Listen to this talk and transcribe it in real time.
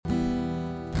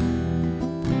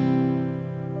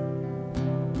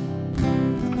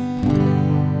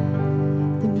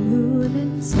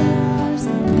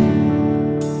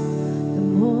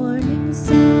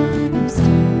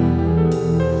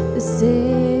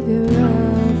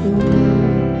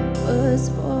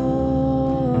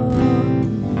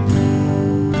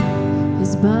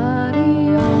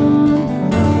body on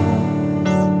the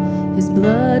cross, his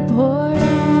blood poured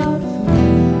out for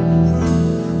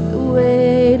us, the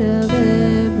weight of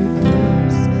every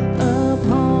curse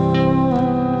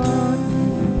upon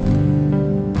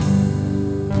him.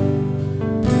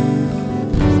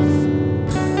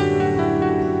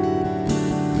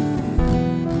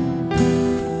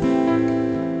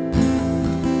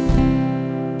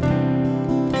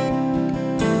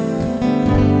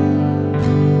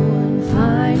 One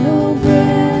final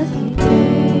breath he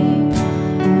gave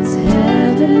as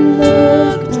heaven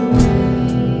looked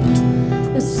away.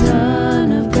 The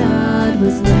Son of God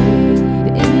was laid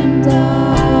in darkness.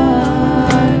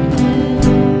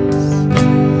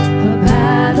 A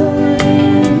battle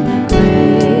in the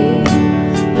grave,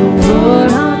 the war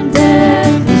on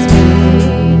death was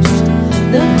waged.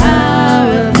 The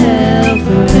power of hell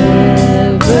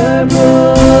forever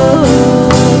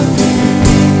broken.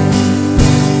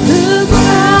 The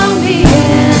ground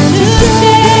began to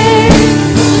shake,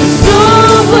 the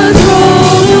storm was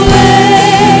rolled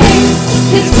away.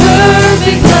 His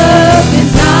perfect love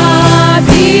could not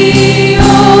be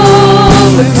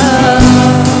overcome.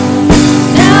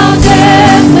 Now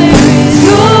death, where is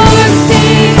your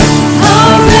sting?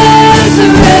 Our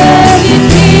resurrected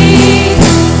King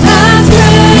has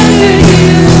rendered you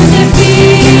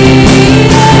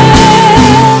defeated.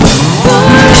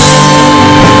 Forever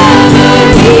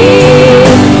he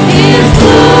is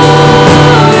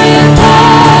glorified.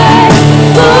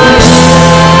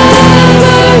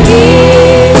 Forever he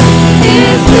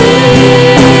is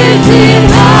lifted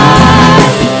high.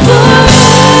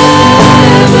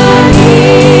 Forever he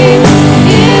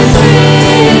is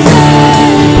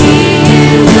risen. He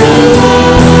is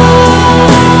alive.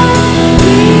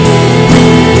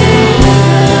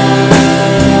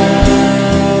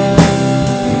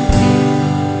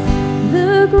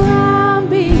 The ground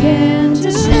began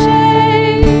to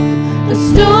shake, the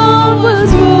storm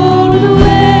was rolled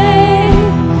away.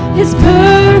 His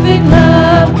perfect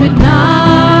love could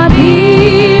not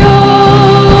be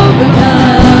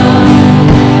overcome.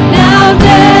 Now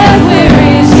death, where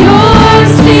is your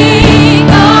sting?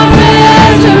 Our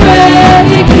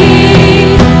resurrected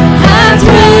King has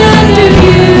rendered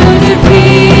you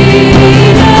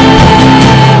defeated.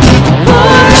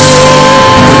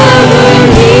 Forever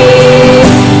he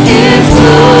is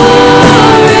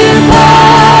glorified.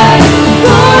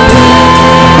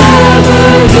 Forever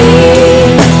he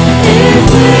is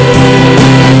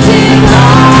lifted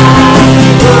high.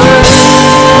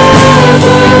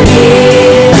 Forever he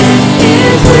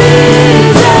is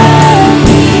risen.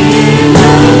 He is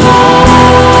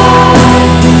alive.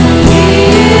 He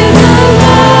is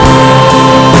alive.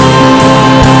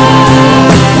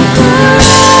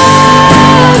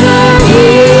 Forever he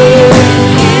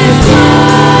is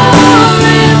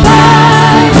glorified.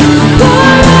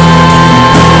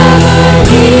 Forever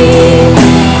he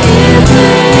is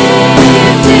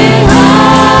lifted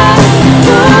high.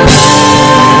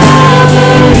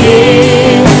 Forever he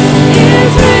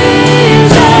is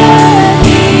risen.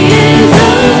 He is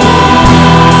alive.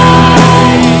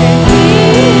 He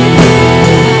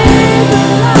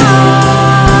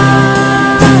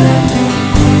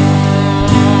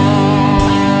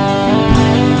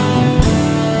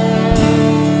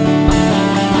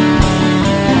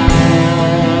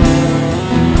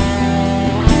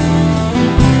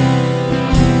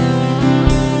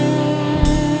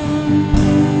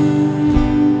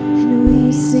And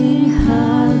we sing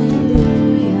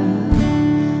hallelujah.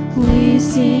 We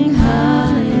sing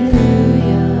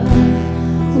hallelujah.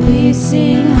 We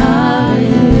sing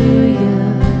hallelujah.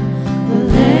 The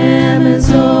Lamb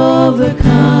is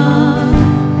overcome.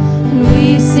 And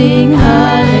we sing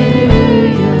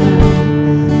hallelujah.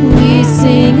 We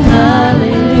sing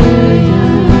hallelujah.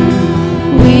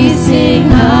 We sing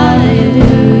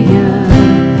hallelujah.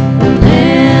 The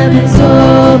Lamb is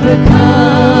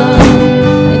overcome.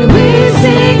 And we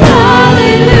sing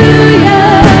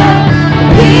hallelujah.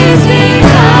 We sing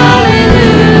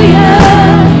hallelujah.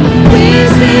 We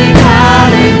sing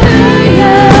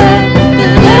hallelujah. The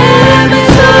Lamb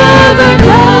is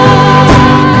overcome.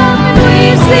 We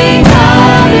sing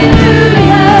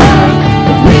hallelujah.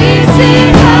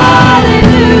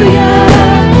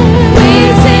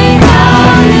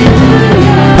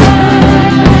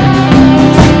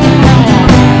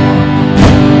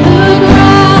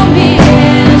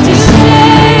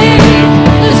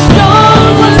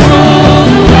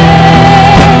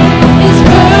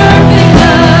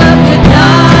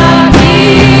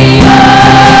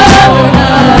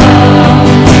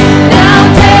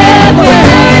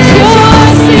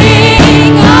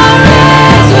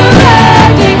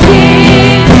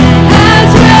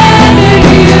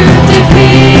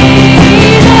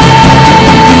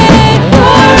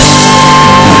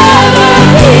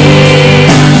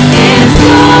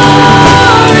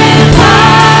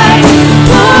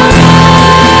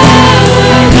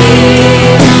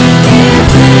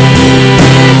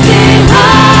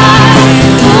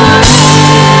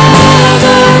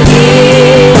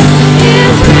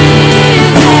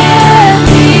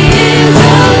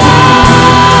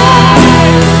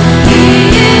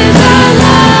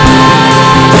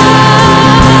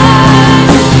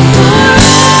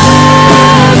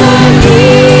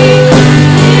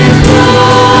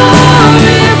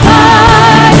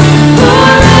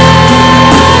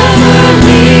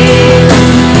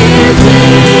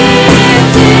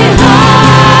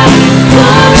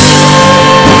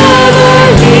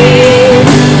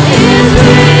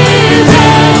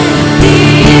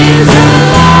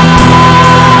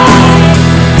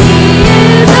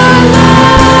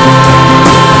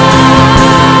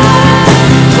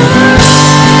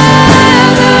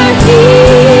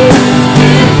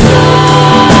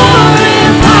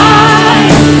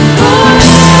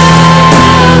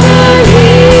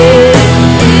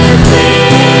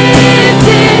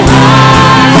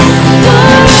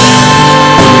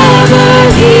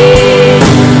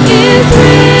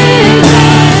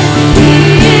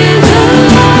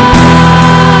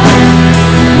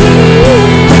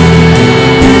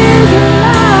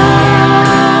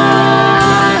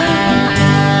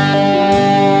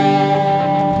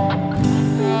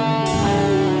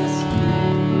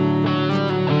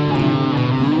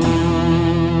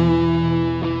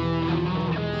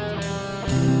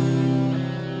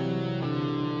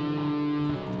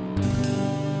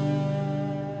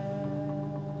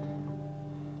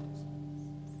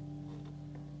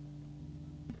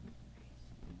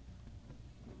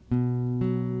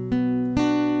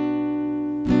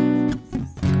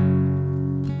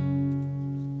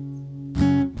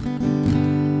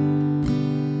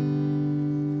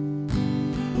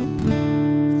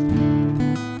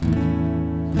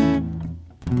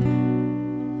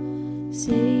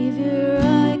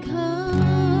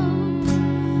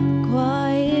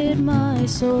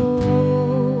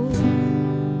 soul.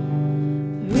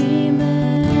 Remember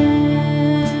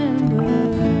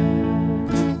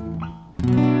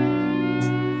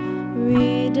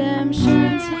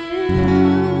redemption's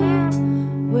hill,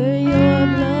 where your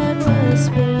blood was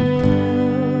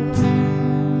spilled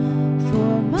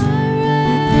for my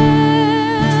ransom.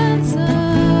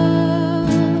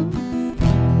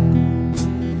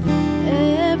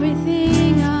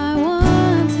 Everything I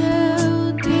once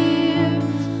held dear,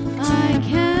 I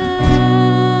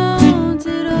count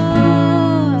it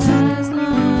all as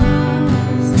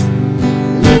lost.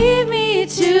 Lead me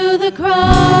to the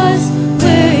cross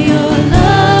where your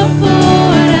love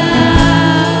poured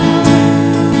out.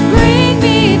 Bring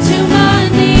me to my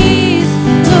knees,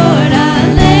 Lord, I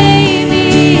lay me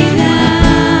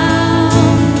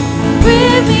down.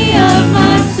 Rid me of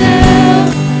myself,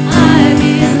 I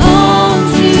belong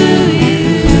to you.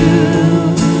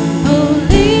 Oh,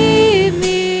 lead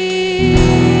me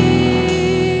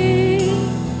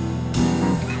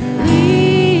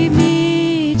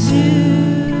to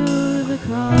the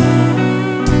cross.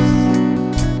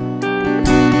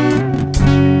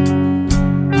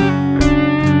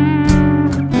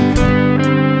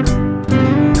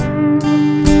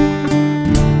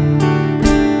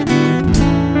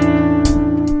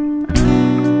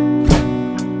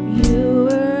 You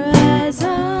were as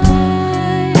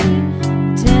I,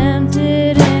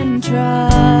 tempted and tried,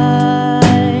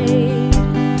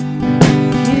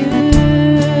 human.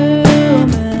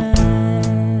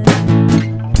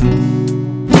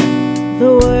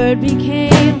 The Word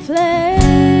became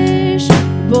flesh,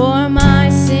 bore my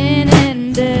sin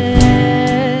and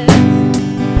death.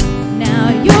 Now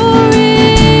you're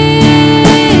risen.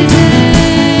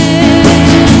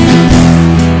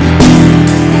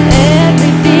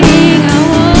 Everything I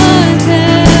once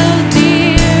held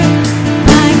dear,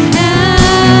 I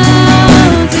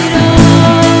count it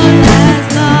all as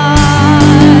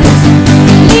lost.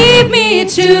 Lead me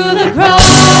to the cross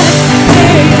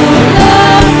where your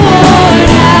love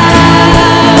poured out.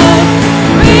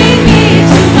 Bring me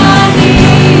to my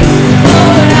knees,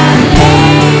 Lord, I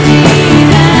lay me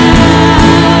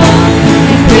down.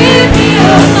 And rid me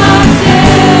of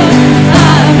myself,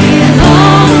 I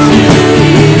belong to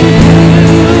you.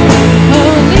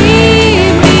 Oh,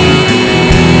 lead me to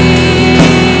the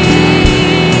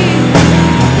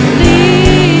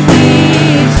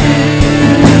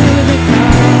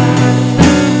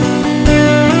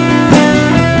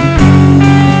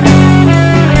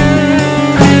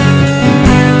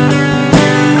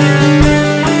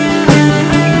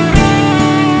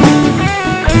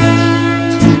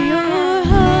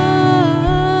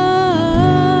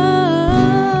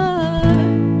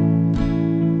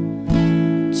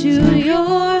to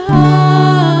your heart.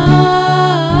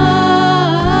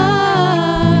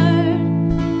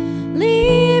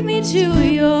 Lead me to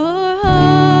your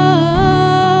heart.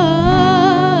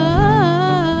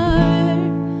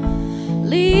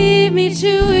 Lead me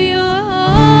to your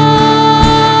heart.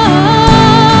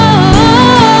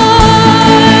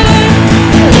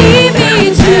 Lead me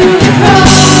to the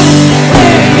cross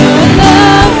where your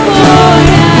love poured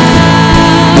out.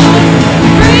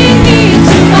 Bring me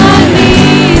to my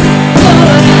knees,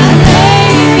 Lord, I lay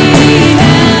me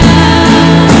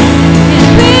down. And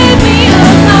rid me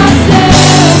of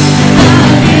myself, I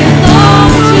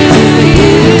belong to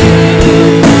you.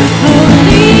 Oh,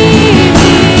 lead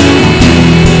me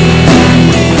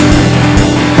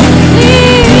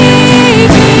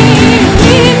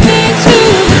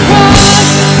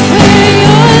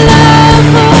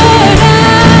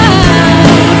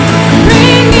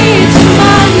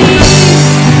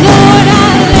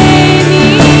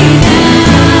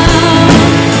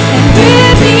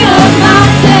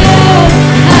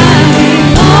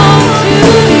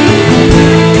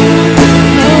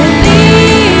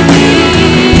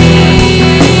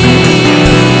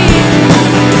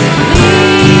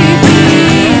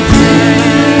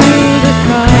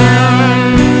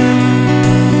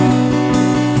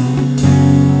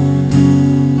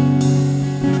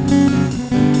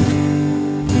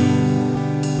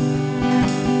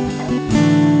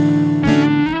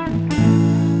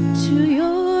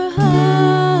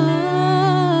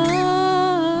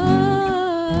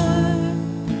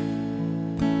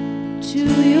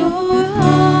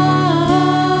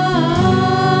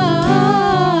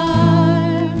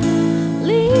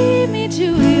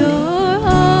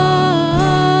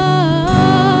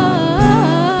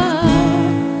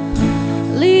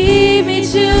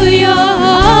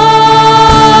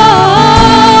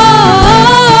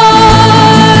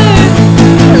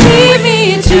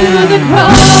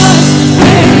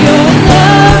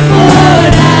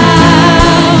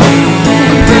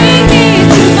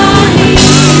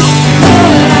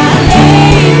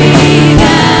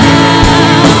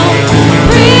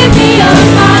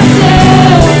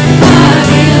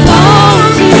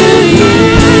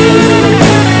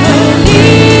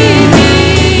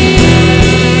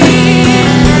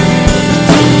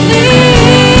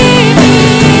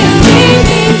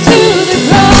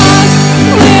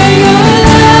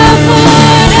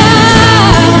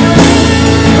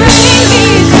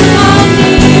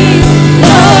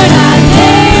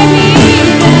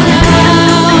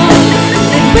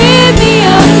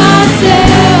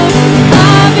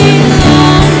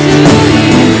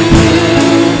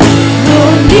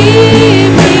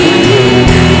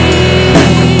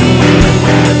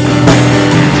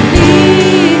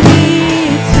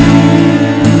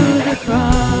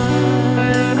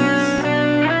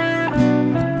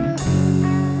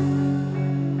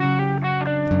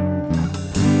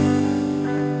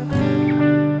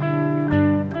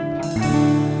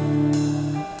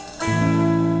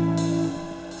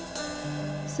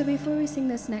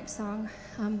next song.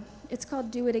 It's called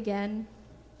Do It Again.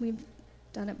 We've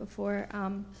done it before.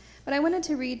 But I wanted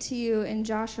to read to you in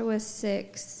Joshua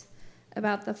 6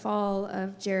 about the fall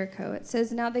of Jericho. It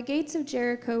says, "Now the gates of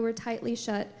Jericho were tightly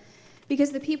shut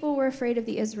because the people were afraid of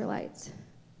the Israelites.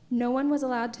 No one was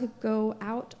allowed to go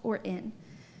out or in.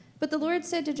 But the Lord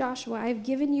said to Joshua, I have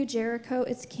given you Jericho,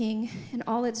 its king, and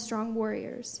all its strong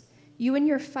warriors. You and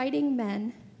your fighting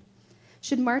men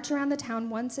should march around the town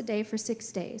once a day for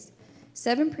 6 days.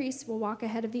 7 priests will walk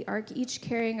ahead of the ark, each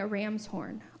carrying a ram's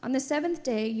horn. On the 7th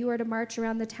day, you are to march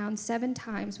around the town 7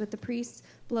 times with the priests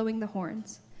blowing the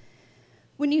horns.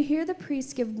 When you hear the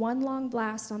priests give one long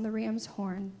blast on the ram's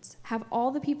horns, have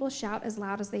all the people shout as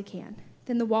loud as they can.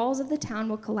 Then the walls of the town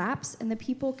will collapse, and the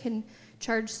people can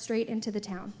charge straight into the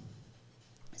town."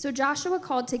 So Joshua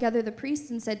called together the priests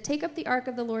and said, "Take up the ark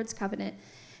of the Lord's covenant,"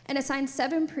 and assigned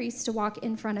 7 priests to walk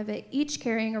in front of it, each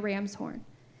carrying a ram's horn.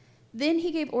 Then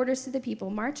he gave orders to the people,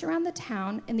 "March around the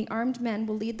town, and the armed men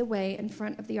will lead the way in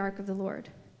front of the ark of the Lord."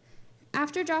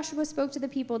 After Joshua spoke to the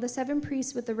people, the 7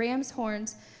 priests with the ram's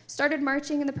horns started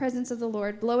marching in the presence of the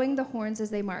Lord, blowing the horns as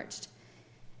they marched.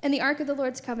 And the ark of the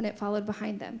Lord's covenant followed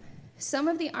behind them. Some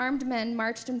of the armed men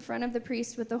marched in front of the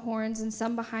priests with the horns, and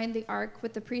some behind the ark,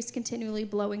 with the priests continually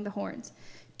blowing the horns.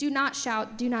 "Do not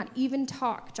shout, do not even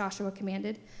talk," Joshua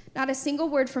commanded. "Not a single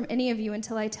word from any of you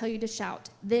until I tell you to shout.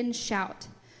 Then shout."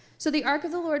 So the ark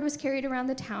of the Lord was carried around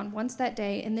the town once that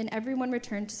day, and then everyone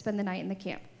returned to spend the night in the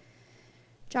camp.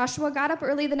 Joshua got up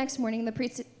early the next morning.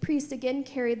 The priests again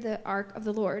carried the ark of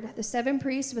the Lord. The 7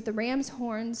 priests with the ram's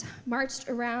horns marched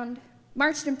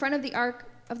in front of the ark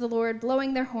of the Lord,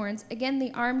 blowing their horns. Again,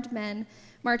 the armed men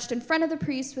marched in front of the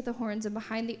priests with the horns and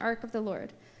behind the ark of the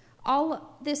Lord.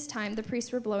 All this time, the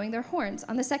priests were blowing their horns.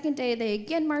 On the 2nd day, they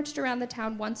again marched around the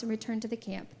town once and returned to the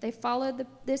camp. They followed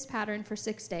this pattern for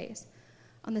 6 days.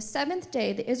 On the 7th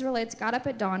day, the Israelites got up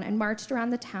at dawn and marched around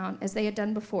the town as they had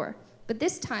done before. But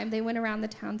this time, they went around the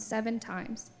town 7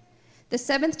 times. The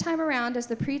 7th time around, as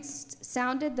the priests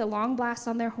sounded the long blast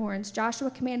on their horns,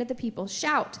 Joshua commanded the people,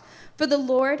 "Shout, for the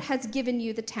Lord has given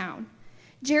you the town.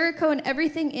 Jericho and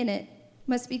everything in it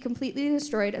must be completely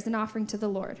destroyed as an offering to the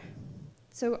Lord."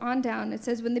 So on down, it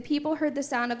says, "When the people heard the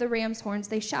sound of the ram's horns,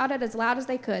 they shouted as loud as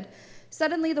they could.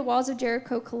 Suddenly, the walls of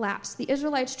Jericho collapsed. The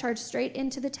Israelites charged straight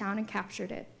into the town and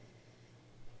captured it."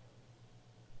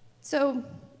 So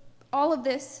all of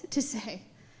this to say,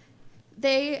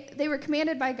 they were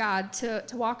commanded by God to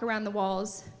walk around the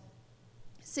walls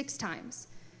 6 times,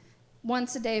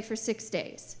 once a day for 6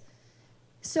 days.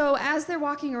 So as they're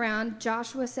walking around,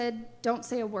 Joshua said, "Don't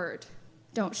say a word.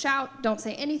 Don't shout. Don't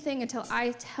say anything until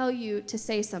I tell you to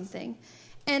say something."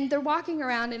 And they're walking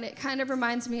around, and it kind of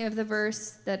reminds me of the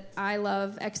verse that I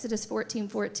love, Exodus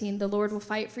 14:14, "The Lord will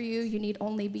fight for you. You need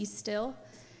only be still."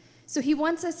 So he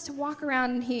wants us to walk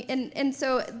around, and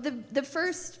so the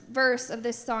first verse of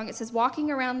this song, it says,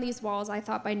 "Walking around these walls, I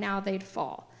thought by now they'd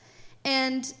fall."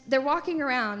 And they're walking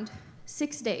around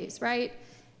 6 days, right?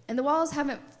 And the walls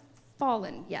haven't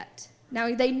fallen yet.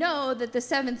 Now, they know that the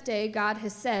 7th day, God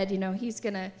has said, he's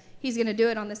gonna do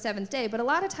it on the 7th day. But a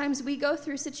lot of times we go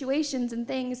through situations and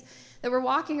things that we're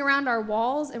walking around our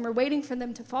walls, and we're waiting for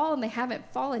them to fall, and they haven't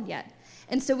fallen yet.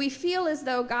 And so we feel as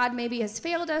though God maybe has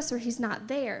failed us or he's not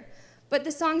there. But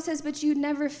the song says, "But you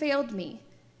never failed me."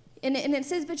 And it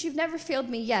says, "But you've never failed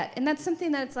me yet." And that's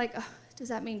something that's like, does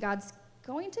that mean God's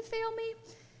going to fail me?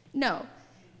 No.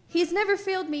 He's never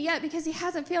failed me yet because he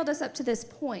hasn't failed us up to this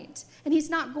point. And he's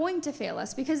not going to fail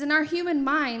us because in our human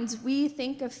minds, we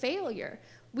think of failure.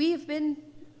 We've been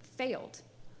failed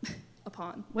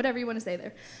upon, whatever you want to say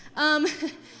there.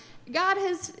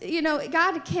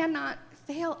 God cannot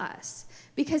fail us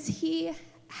because he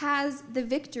has the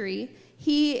victory.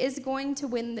 He is going to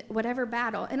win whatever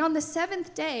battle. And on the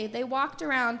 7th day, they walked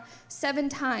around 7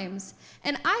 times.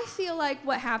 And I feel like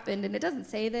what happened, and it doesn't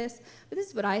say this, but this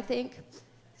is what I think,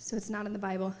 so it's not in the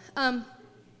Bible.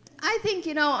 I think,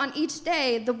 on each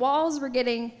day, the walls were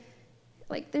getting,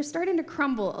 they're starting to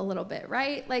crumble a little bit,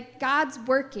 right? Like, God's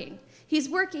working. He's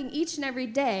working each and every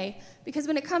day, because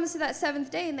when it comes to that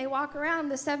 7th day and they walk around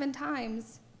the 7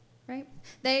 times, right?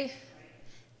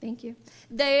 Thank you.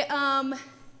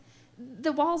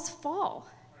 The walls fall.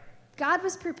 God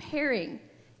was preparing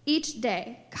each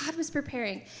day. God was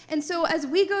preparing. And so as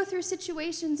we go through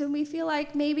situations and we feel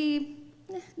like maybe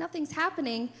nothing's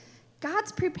happening,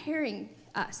 God's preparing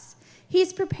us.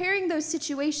 He's preparing those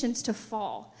situations to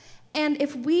fall. And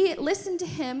if we listen to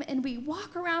him and we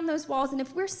walk around those walls, and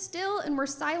if we're still and we're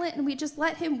silent and we just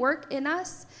let him work in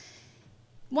us,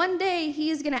 one day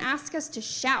he is going to ask us to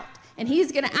shout. and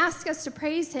he's going to ask us to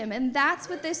praise him. And that's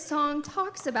what this song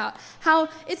talks about. How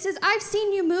it says, I've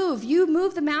seen you move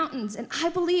the mountains, and I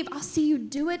believe I'll see you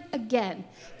do it again,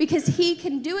 because he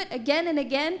can do it again and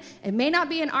again. It may not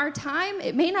be in our time.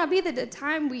 It may not be the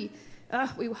time we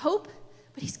hope,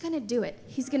 but he's going to do it.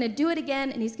 He's going to do it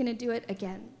again, and he's going to do it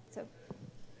again. So.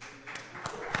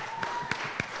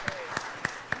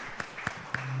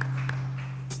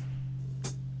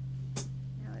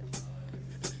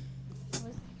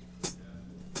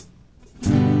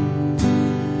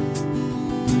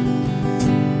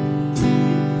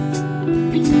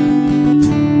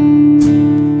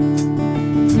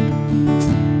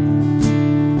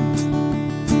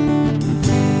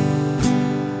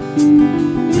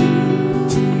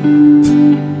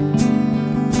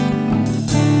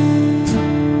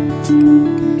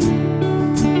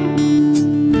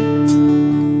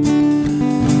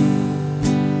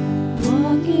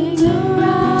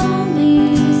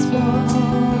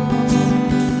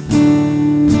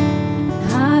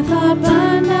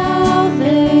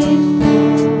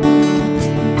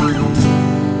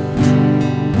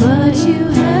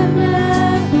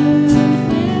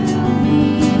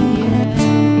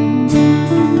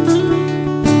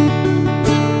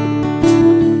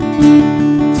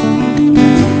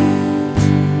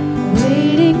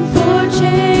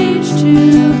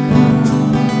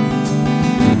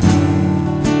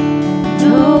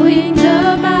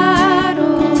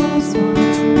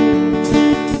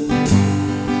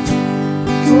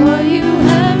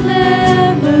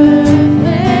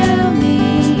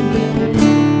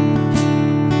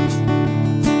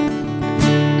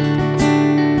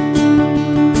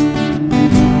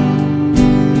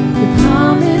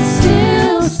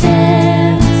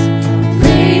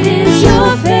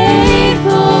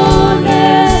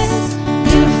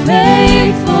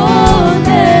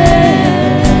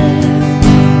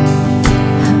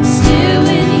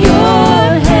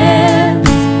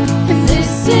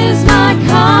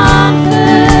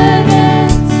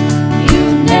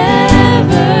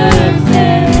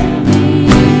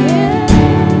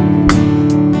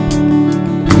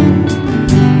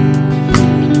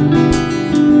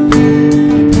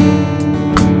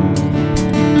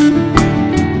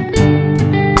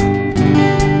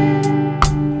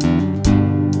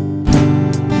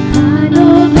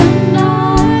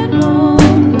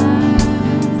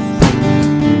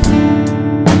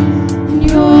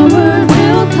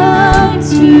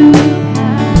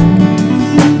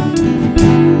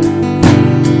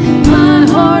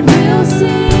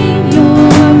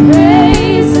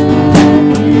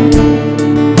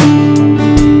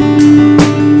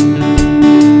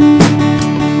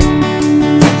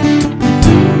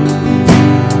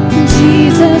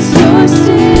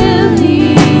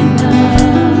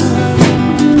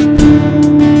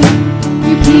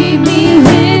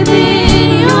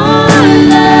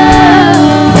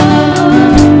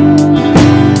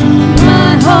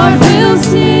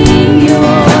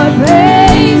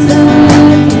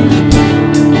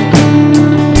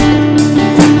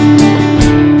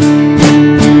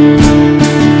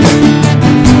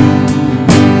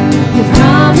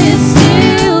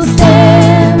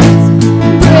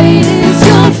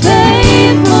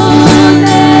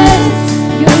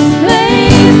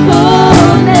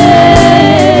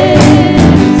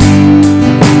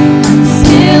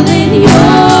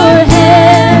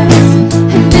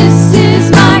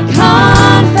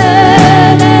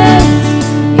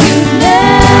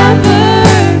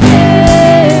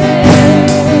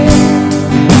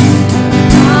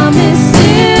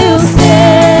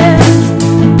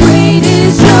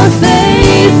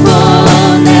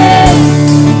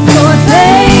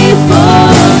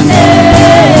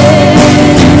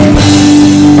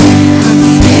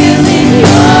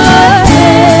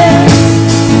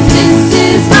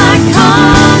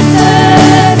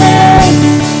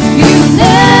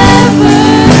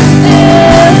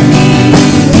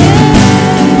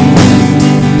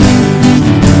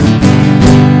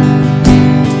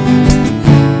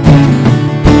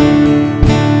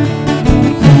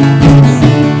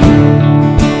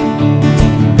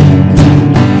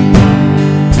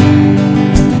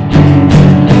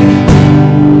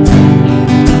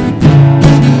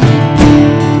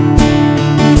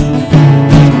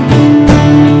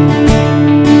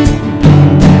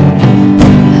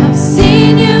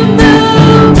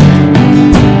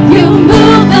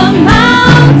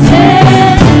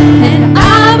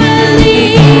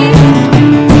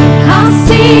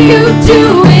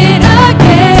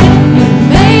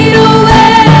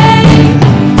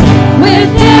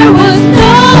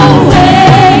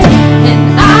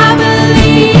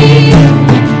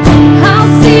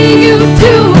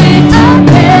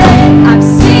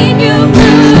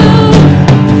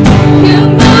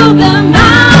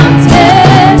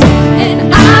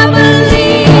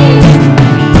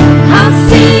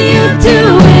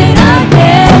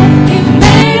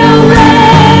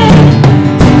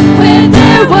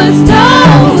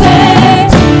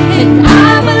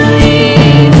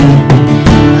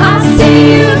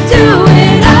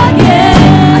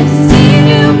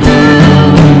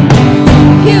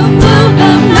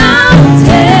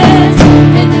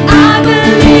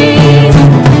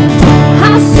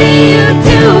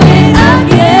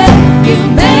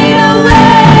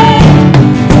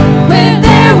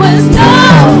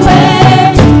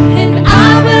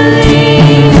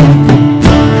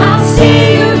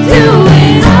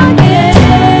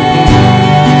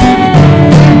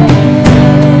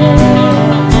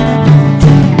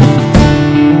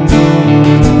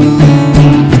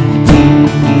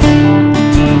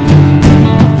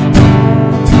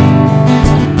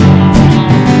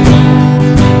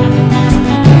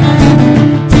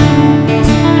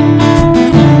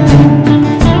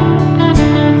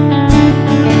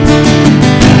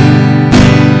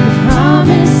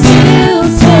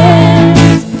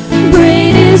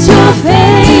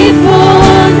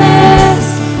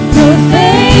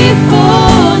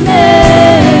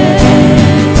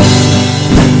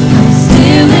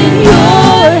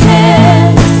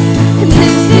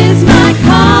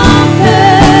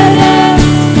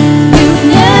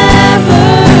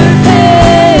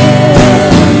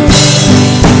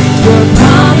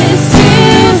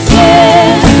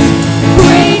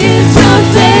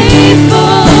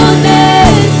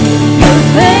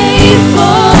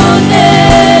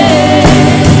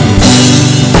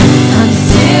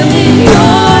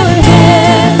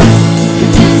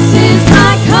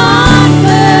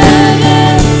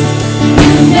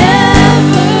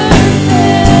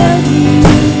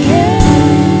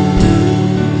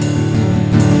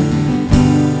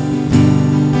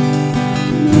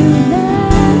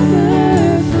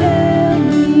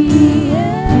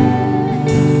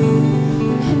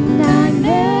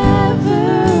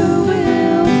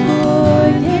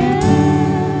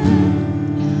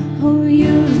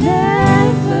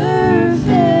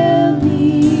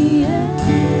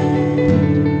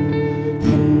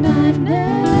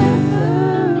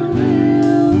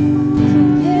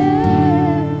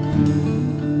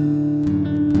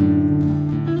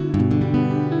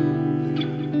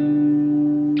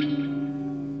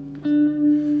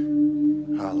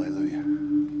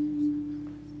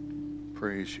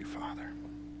 Praise you, Father.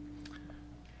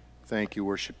 Thank you,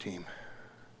 worship team.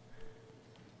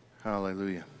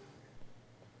 Hallelujah.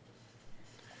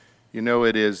 You know,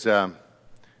 it's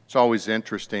always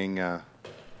interesting,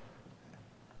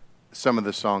 some of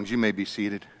the songs. You may be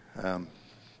seated.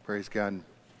 Praise God.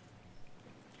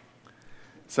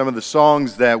 Some of the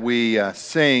songs that we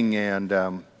sing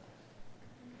and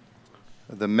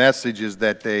the messages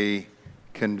that they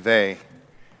convey.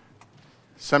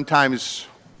 Sometimes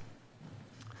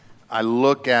I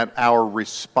look at our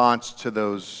response to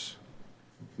those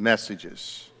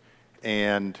messages,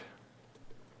 and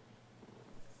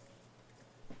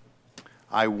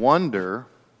I wonder,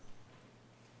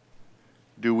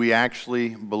 do we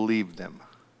actually believe them?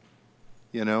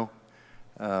 You know,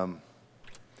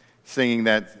 singing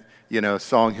that,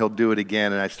 song, He'll Do It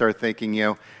Again, and I start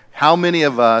thinking, how many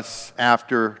of us,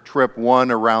 after trip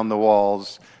 1 around the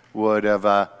walls, would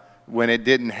have, when it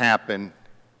didn't happen,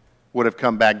 would have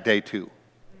come back day 2?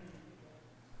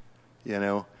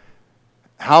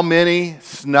 How many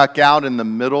snuck out in the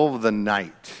middle of the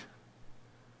night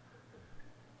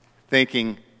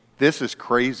thinking, this is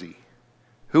crazy.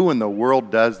 Who in the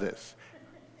world does this?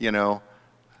 Who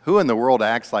in the world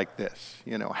acts like this?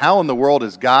 How in the world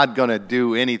is God going to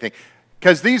do anything?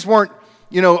 Because these weren't,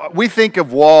 we think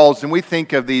of walls and we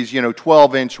think of these,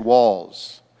 12-inch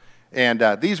walls. And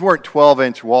these weren't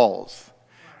 12-inch walls.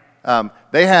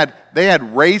 They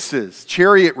had races,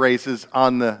 chariot races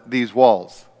on these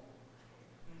walls.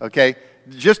 Okay?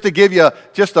 Just to give you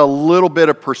just a little bit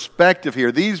of perspective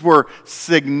here, these were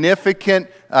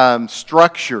significant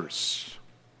structures.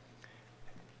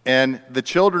 And the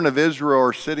children of Israel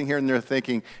are sitting here and they're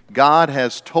thinking, God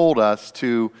has told us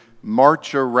to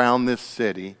march around this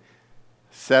city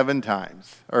 7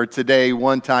 times. Or today,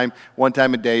 one time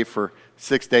a day for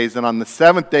 6 days. And on the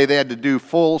 7th day, they had to do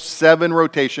full 7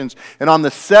 rotations. And on the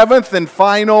 7th and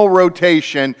final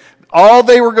rotation, all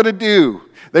they were going to do,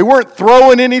 they weren't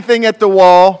throwing anything at the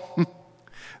wall.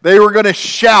 They were going to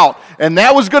shout. And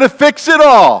that was going to fix it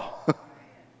all.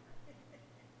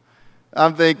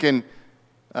 I'm thinking,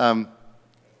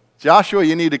 Joshua,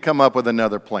 you need to come up with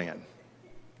another plan.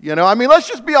 Let's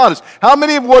just be honest. How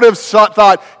many would have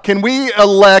thought, can we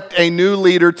elect a new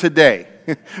leader today?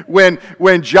 When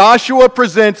Joshua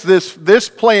presents this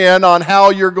plan on how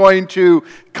you're going to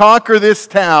conquer this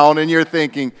town, and you're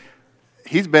thinking,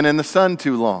 he's been in the sun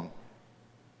too long.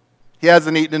 He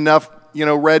hasn't eaten enough,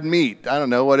 red meat. I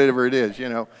don't know, whatever it is,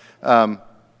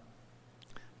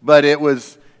 But it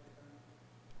was,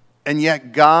 and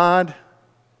yet God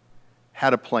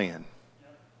had a plan.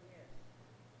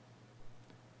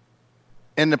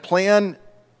 And the plan,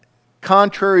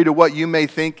 contrary to what you may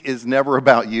think, is never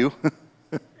about you.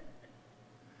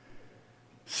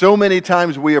 So many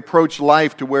times we approach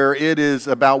life to where it is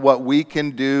about what we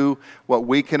can do, what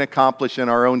we can accomplish in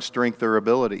our own strength or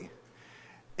ability.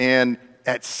 And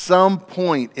at some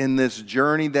point in this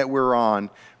journey that we're on,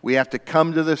 we have to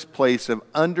come to this place of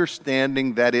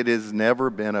understanding that it has never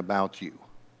been about you.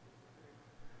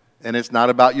 And it's not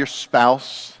about your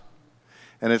spouse,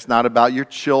 and it's not about your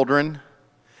children.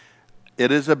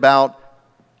 It is about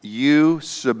you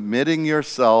submitting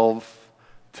yourself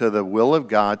to the will of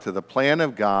God, to the plan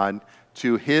of God,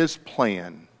 to His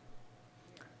plan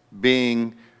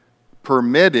being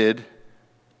permitted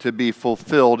to be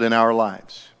fulfilled in our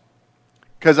lives.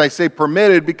 Because I say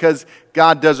permitted because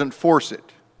God doesn't force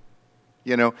it.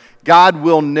 God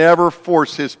will never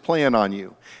force His plan on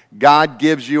you. God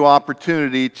gives you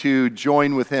opportunity to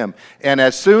join with Him. And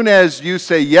as soon as you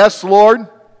say, yes, Lord,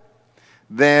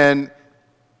 then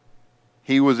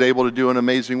He was able to do an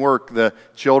amazing work. The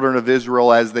children of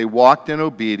Israel, as they walked in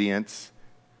obedience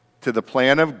to the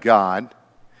plan of God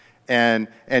and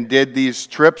did these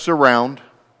trips around,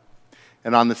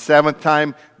 and on the 7th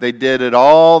time, they did it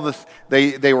all.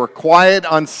 They were quiet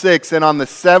on 6, and on the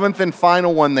 7th and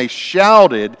final one, they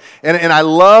shouted. And I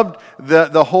loved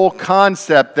the whole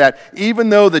concept that even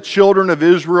though the children of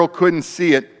Israel couldn't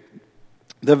see it,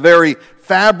 the very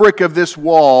fabric of this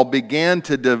wall began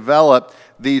to develop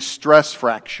these stress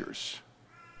fractures.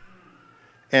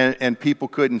 And people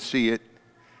couldn't see it.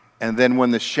 And then when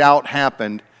the shout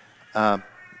happened,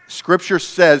 Scripture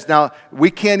says, now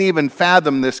we can't even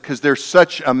fathom this because there's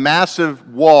such a massive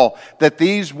wall, that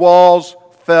these walls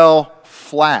fell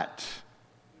flat.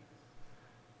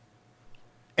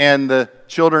 And the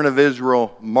children of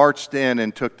Israel marched in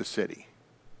and took the city.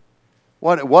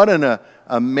 What an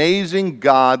amazing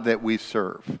God that we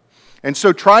serve. And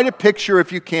so try to picture,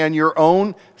 if you can, your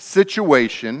own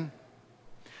situation,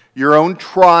 your own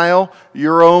trial,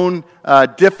 your own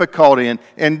difficulty.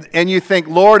 And you think,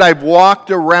 Lord, I've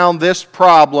walked around this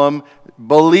problem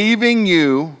believing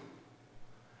you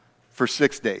for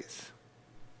 6 days.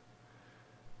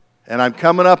 And I'm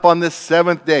coming up on this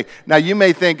 7th day. Now you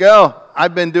may think, oh,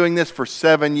 I've been doing this for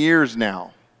 7 years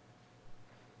now.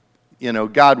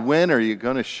 God, when are you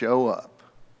going to show up?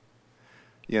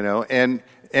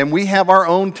 And we have our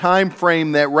own time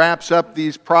frame that wraps up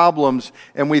these problems,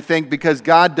 and we think because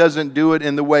God doesn't do it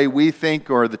in the way we think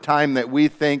or the time that we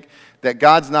think, that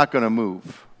God's not going to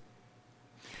move.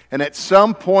 And at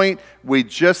some point, we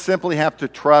just simply have to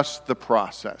trust the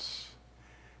process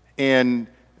and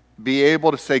be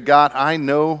able to say, God, I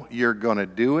know you're going to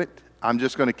do it. I'm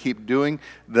just going to keep doing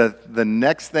the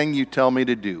next thing you tell me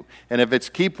to do. And if it's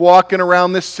keep walking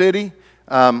around this city,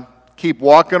 keep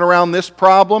walking around this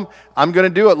problem, I'm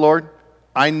going to do it, Lord.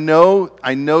 I know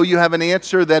you have an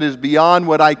answer that is beyond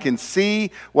what I can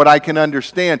see, what I can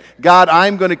understand. God,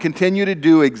 I'm going to continue to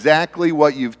do exactly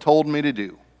what you've told me to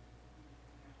do.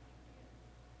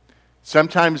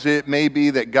 Sometimes it may be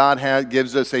that God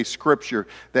gives us a scripture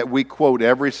that we quote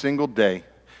every single day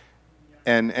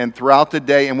and throughout the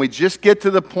day, and we just get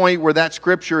to the point where that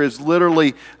scripture is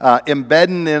literally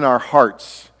embedded in our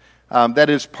hearts. That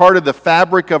is part of the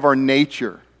fabric of our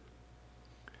nature.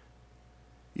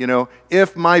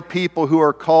 If my people who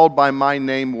are called by my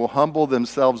name will humble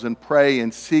themselves and pray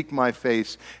and seek my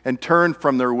face and turn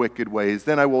from their wicked ways,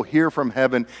 then I will hear from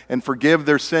heaven and forgive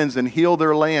their sins and heal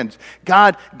their lands.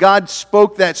 God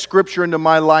spoke that scripture into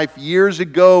my life years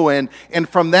ago, and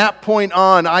from that point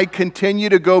on, I continue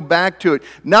to go back to it.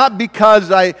 Not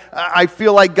because I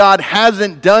feel like God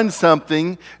hasn't done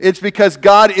something. It's because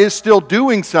God is still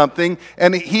doing something,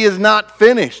 and He is not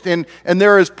finished. And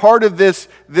there is part of this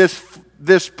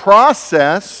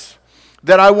process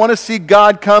that I want to see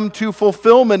God come to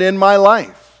fulfillment in my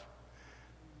life.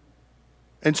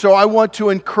 And so I want to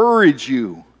encourage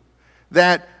you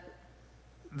that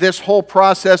this whole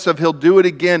process of He'll do it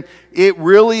again, it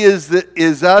really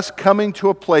is us coming to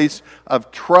a place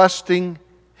of trusting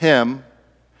Him,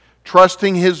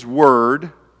 trusting His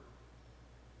Word,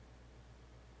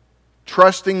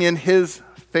 trusting in His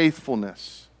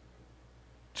faithfulness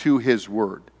to His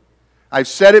Word. I've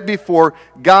said it before,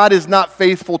 God is not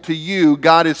faithful to you,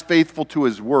 God is faithful to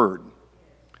His Word.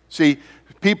 See,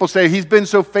 people say, He's been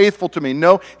so faithful to me.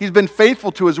 No, He's been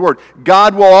faithful to His Word.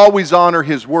 God will always honor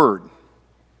His Word.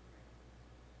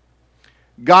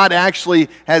 God actually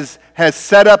has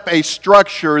set up a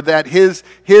structure that His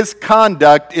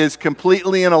conduct is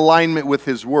completely in alignment with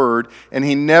His Word, and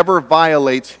He never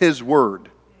violates His Word.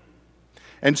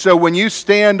 And so when you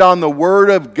stand on the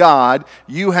Word of God,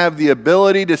 you have the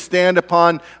ability to stand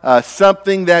upon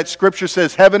something that Scripture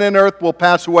says, heaven and earth will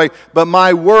pass away, but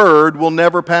my Word will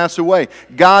never pass away.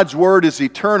 God's Word is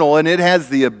eternal, and it has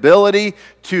the ability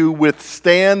to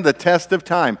withstand the test of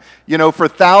time. For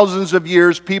thousands of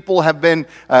years, people have been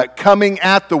coming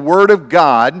at the Word of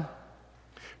God,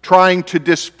 trying to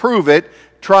disprove it,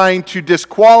 trying to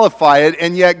disqualify it,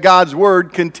 and yet God's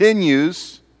Word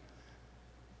continues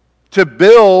to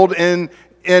build in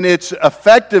its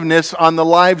effectiveness on the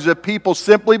lives of people,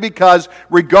 simply because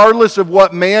regardless of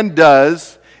what man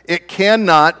does, it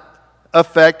cannot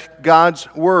affect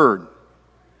God's Word.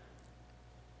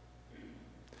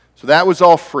 So that was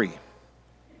all free.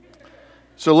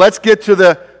 So let's get to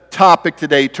the topic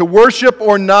today. To worship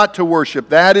or not to worship?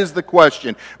 That is the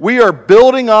question. We are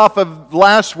building off of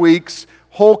last week's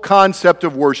whole concept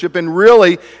of worship, and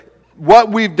really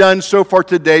what we've done so far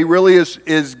today really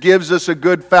is gives us a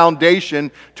good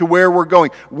foundation to where we're going.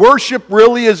 Worship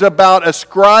really is about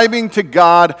ascribing to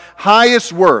God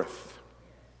highest worth.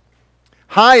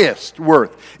 Highest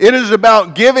worth. It is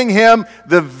about giving Him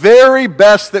the very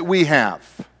best that we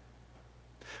have.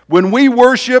 When we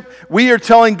worship, we are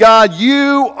telling God,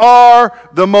 you are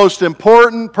the most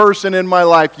important person in my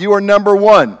life. You are number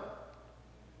one.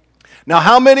 Now,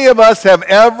 how many of us have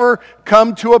ever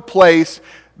come to a place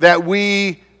that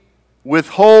we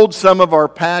withhold some of our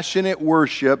passionate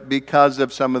worship because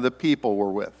of some of the people we're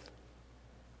with?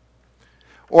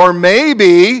 Or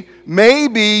maybe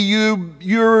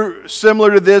you're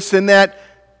similar to this in that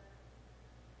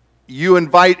you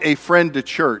invite a friend to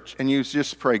church and you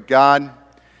just pray, God,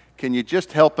 can you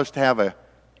just help us to have a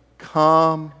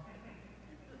calm,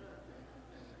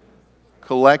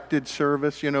 collected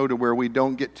service, to where we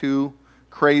don't get too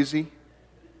crazy?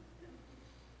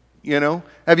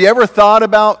 Have you ever thought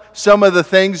about some of the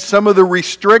things, some of the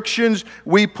restrictions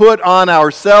we put on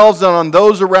ourselves and on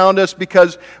those around us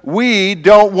because we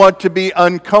don't want to be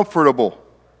uncomfortable?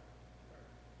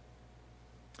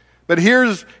 But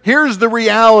here's the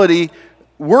reality.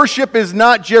 Worship is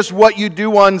not just what you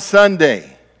do on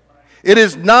Sunday. It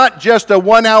is not just a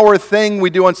 1 hour thing we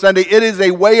do on Sunday. It is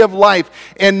a way of life.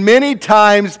 And many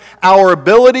times our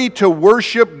ability to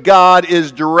worship God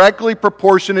is directly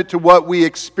proportionate to what we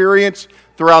experience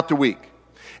throughout the week.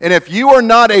 And if you are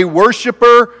not a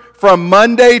worshiper from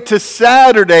Monday to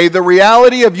Saturday, the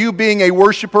reality of you being a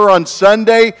worshiper on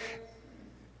Sunday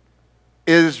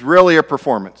is really a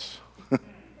performance.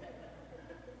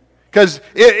 Because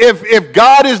if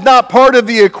God is not part of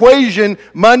the equation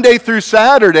Monday through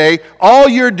Saturday, all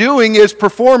you're doing is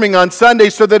performing on Sunday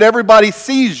so that everybody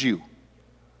sees you.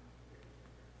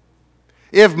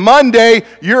 If Monday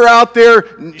you're out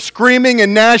there screaming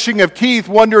and gnashing of teeth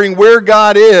wondering where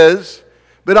God is,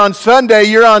 but on Sunday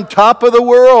you're on top of the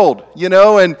world,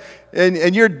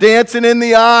 and you're dancing in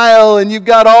the aisle, and you've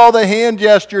got all the hand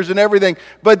gestures and everything,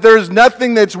 but there's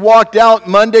nothing that's walked out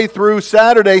Monday through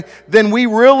Saturday, then we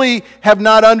really have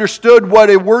not understood what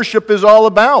a worship is all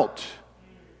about.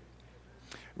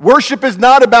 Worship is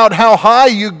not about how high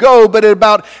you go, but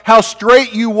about how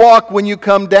straight you walk when you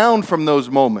come down from those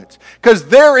moments. Because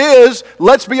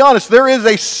let's be honest, there is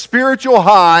a spiritual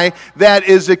high that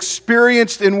is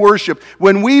experienced in worship.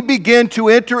 When we begin to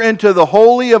enter into the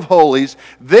Holy of Holies,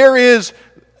 there is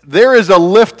a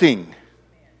lifting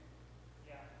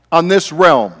on this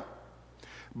realm.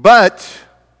 But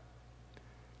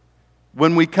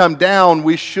when we come down,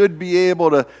 we should be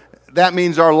able to. That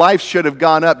means our life should have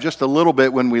gone up just a little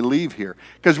bit when we leave here.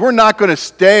 Because we're not going to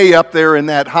stay up there in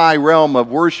that high realm of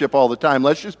worship all the time.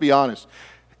 Let's just be honest.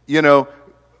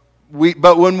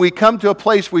 But when we come to a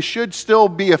place, we should still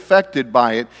be affected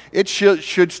by it. It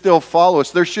should still follow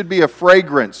us. There should be a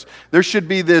fragrance. There should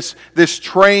be this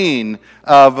train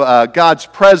of God's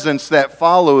presence that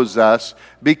follows us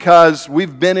because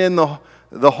we've been in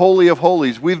the Holy of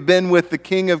Holies. We've been with the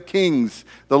King of Kings,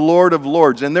 the Lord of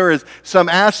Lords. And there is some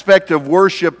aspect of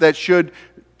worship that should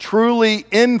truly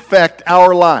infect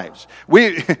our lives.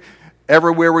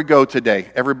 Everywhere we go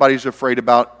today, everybody's afraid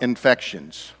about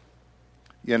infections.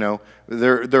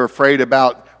 They're afraid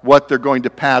about what they're going to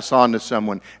pass on to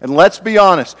someone. And let's be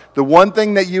honest, the one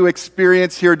thing that you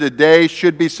experience here today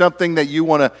should be something that you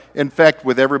want to infect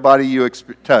with everybody you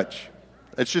touch.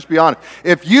 Let's just be honest.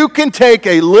 If you can take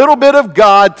a little bit of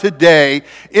God today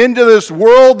into this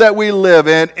world that we live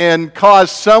in and cause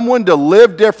someone to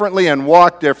live differently and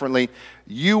walk differently,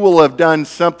 you will have done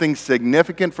something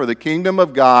significant for the kingdom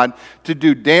of God to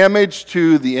do damage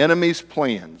to the enemy's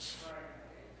plans.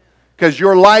 Because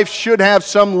your life should have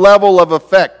some level of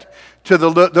effect to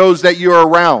those that you're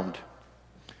around.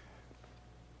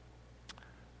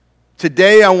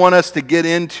 Today I want us to get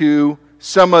into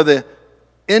some of the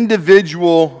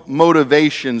individual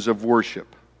motivations of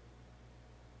worship.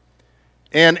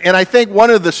 And I think one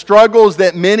of the struggles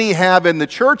that many have in the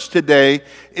church today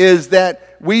is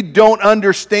that we don't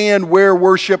understand where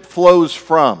worship flows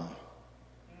from.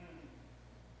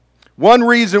 One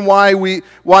reason why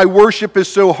worship is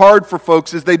so hard for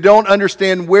folks is they don't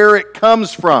understand where it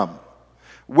comes from.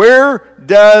 Where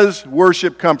does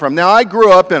worship come from? Now, I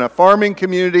grew up in a farming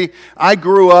community. I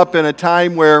grew up in a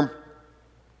time where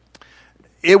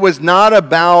it was not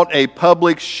about a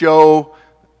public show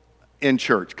in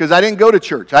church, because I didn't go to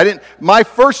church. My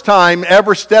first time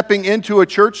ever stepping into a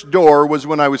church door was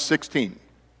when I was 16.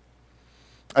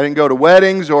 I didn't go to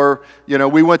weddings or,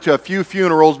 we went to a few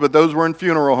funerals, but those were in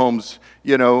funeral homes,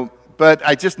 but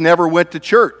I just never went to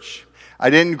church. I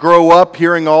didn't grow up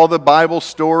hearing all the Bible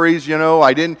stories,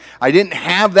 I didn't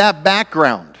have that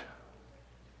background.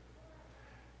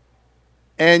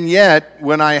 And yet,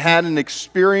 when I had an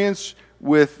experience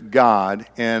with God,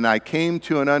 and I came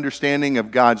to an understanding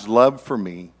of God's love for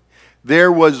me,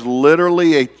 there was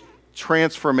literally a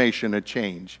transformation, a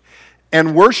change.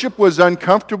 And worship was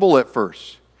uncomfortable at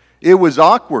first. It was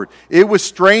awkward. It was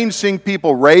strange seeing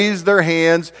people raise their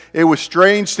hands. It was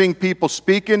strange seeing people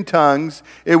speak in tongues.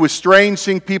 It was strange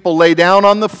seeing people lay down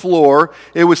on the floor.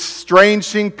 It was strange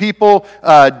seeing people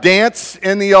dance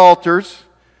in the altars.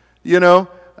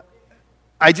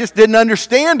 I just didn't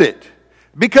understand it.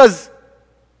 Because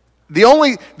the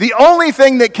only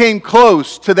thing that came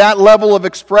close to that level of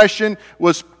expression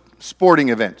was sporting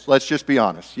events. Let's just be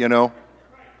honest, Now,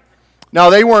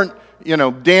 they weren't,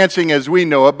 dancing as we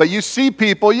know it, but you see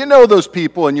people, those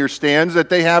people in your stands that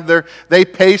they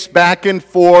pace back and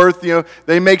forth,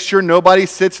 they make sure nobody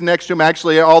sits next to them.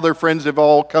 Actually, all their friends have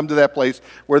all come to that place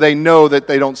where they know that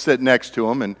they don't sit next to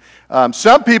them. And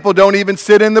some people don't even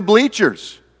sit in the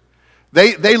bleachers.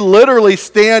 They literally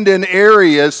stand in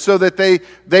areas so that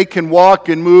they can walk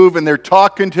and move, and they're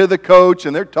talking to the coach,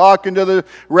 and they're talking to the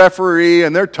referee,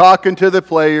 and they're talking to the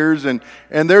players, and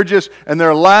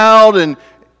they're loud,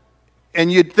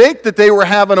 And you'd think that they were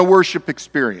having a worship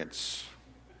experience.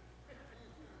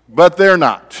 But they're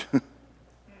not.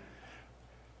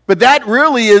 But that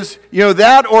really is,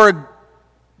 that or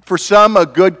for some a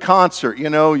good concert,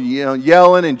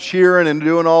 yelling and cheering and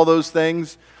doing all those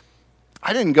things.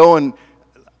 I didn't go and,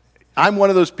 I'm one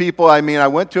of those people, I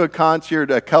went to a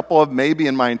concert, a couple of maybe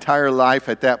in my entire life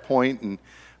at that point, and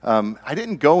I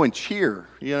didn't go and cheer.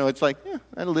 It's like,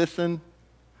 I listened.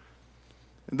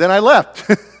 And then I left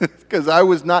because I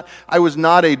was not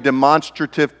a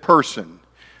demonstrative person.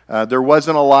 There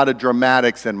wasn't a lot of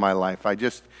dramatics in my life.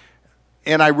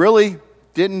 I really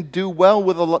didn't do well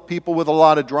with people with a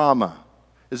lot of drama.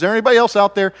 Is there anybody else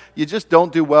out there? You just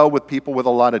don't do well with people with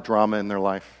a lot of drama in their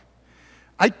life.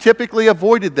 I typically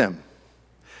avoided them.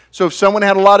 So if someone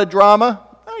had a lot of drama,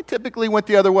 I typically went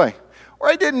the other way. Or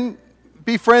I didn't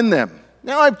befriend them.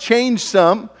 Now I've changed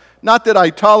some. Not that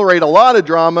I tolerate a lot of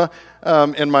drama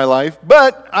in my life,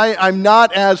 but I'm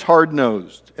not as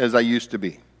hard-nosed as I used to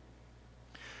be.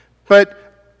 But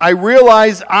I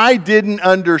realized I didn't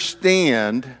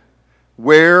understand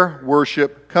where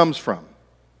worship comes from.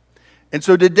 And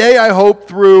so today I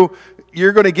hope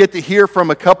you're going to get to hear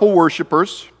from a couple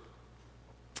worshipers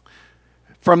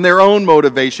from their own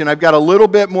motivation. I've got a little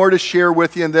bit more to share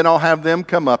with you, and then I'll have them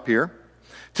come up here.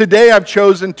 Today I've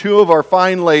chosen two of our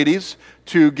fine ladies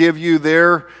to give you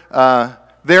their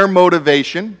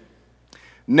motivation.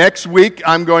 Next week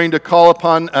I'm going to call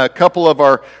upon a couple of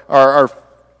our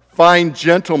fine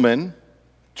gentlemen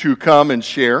to come and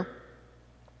share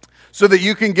so that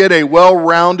you can get a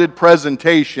well-rounded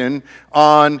presentation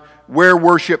on where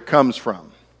worship comes from.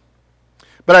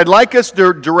 But I'd like us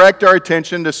to direct our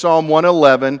attention to Psalm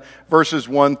 111, verses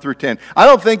 1 through 10. I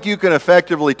don't think you can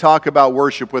effectively talk about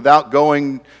worship without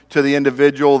going to the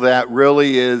individual that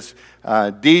really is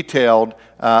detailed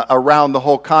around the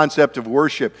whole concept of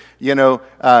worship.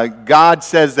 God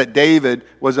says that David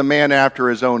was a man after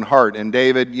his own heart, and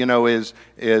David,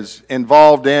 is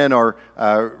involved in or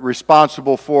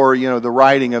responsible for, the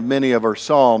writing of many of our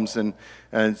psalms,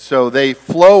 and so they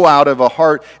flow out of a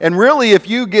heart. And really, if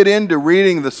you get into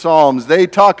reading the Psalms, they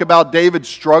talk about David's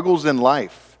struggles in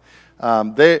life.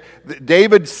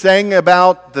 David sang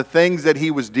about the things that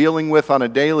he was dealing with on a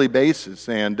daily basis,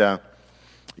 and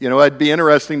it'd be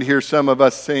interesting to hear some of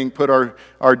us put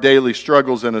our daily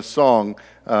struggles in a song.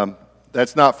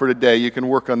 That's not for today. You can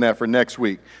work on that for next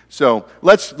week. So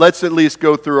let's at least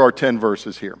go through our 10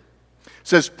 verses here. It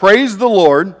says, "Praise the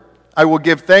Lord. I will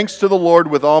give thanks to the Lord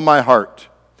with all my heart,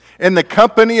 in the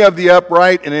company of the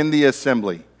upright and in the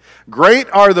assembly. Great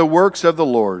are the works of the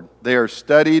Lord. They are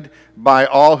studied by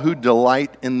all who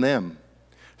delight in them.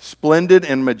 Splendid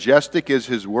and majestic is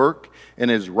his work,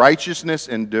 and his righteousness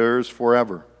endures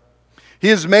forever. He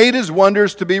has made his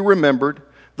wonders to be remembered.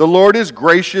 The Lord is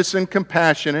gracious and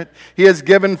compassionate. He has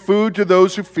given food to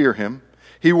those who fear him.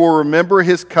 He will remember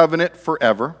his covenant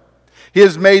forever. He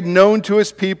has made known to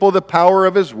his people the power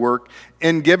of his work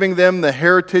in giving them the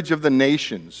heritage of the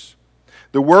nations.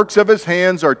 The works of his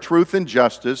hands are truth and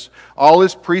justice. All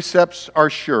his precepts are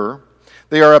sure.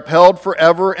 They are upheld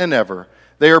forever and ever.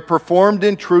 They are performed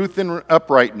in truth and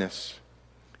uprightness.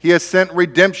 He has sent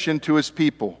redemption to his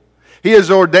people. He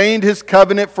has ordained his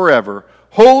covenant forever.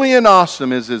 Holy and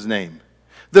awesome is his name.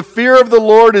 The fear of the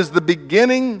Lord is the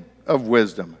beginning of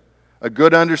wisdom. A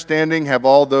good understanding have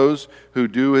all those who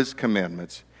do his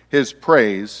commandments. His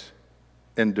praise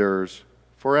endures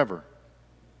forever."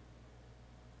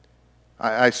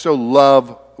 I so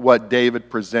love what David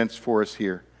presents for us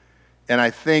here. And I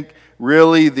think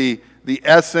really the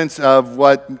essence of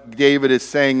what David is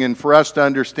saying, and for us to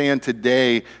understand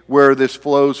today where this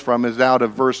flows from, is out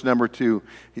of verse number 2.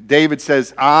 David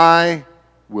says, "I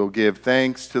will give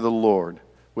thanks to the Lord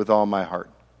with all my heart."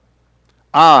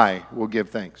 I will give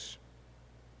thanks.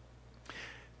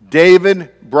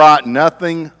 David brought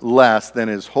nothing less than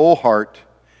his whole heart.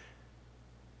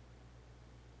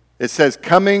 It says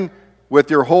coming with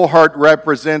your whole heart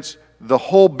represents the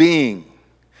whole being.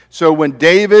 So when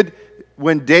David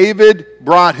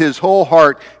brought his whole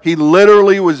heart, he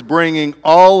literally was bringing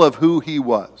all of who he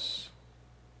was.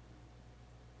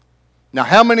 Now,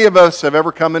 how many of us have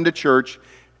ever come into church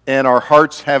and our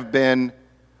hearts have been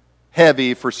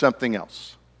heavy for something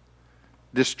else?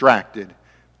 Distracted.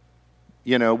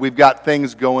 We've got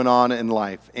things going on in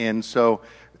life. And so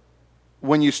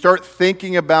when you start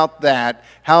thinking about that,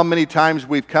 how many times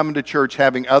we've come into church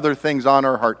having other things on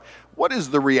our heart, what is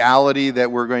the reality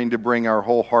that we're going to bring our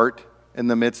whole heart in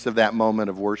the midst of that moment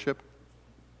of worship?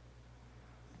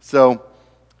 So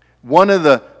One of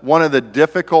the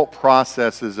difficult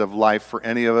processes of life for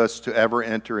any of us to ever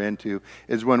enter into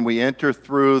is when we enter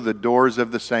through the doors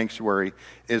of the sanctuary,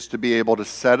 is to be able to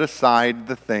set aside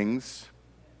the things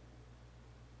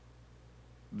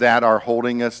that are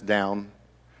holding us down.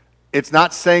 It's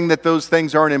not saying that those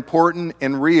things aren't important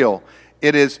and real.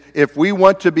 It is, if we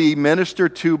want to be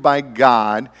ministered to by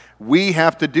God, we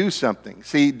have to do something.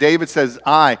 See, David says,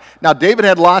 I. Now, David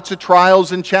had lots of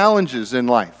trials and challenges in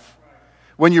life.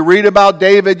 When you read about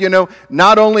David,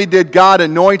 not only did God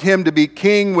anoint him to be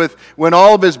king when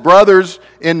all of his brothers,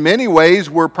 in many ways,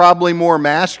 were probably more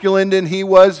masculine than he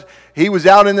was. He was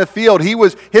out in the field.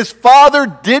 His father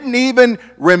didn't even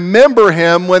remember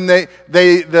him when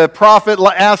the prophet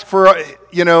asked for,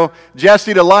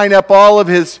 Jesse to line up all of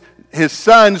his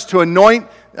sons to anoint,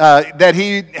 that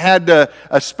he had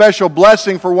a special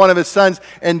blessing for one of his sons.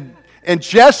 And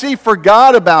Jesse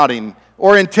forgot about him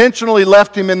or intentionally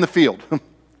left him in the field.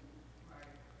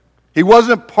 He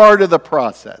wasn't part of the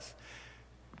process.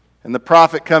 And the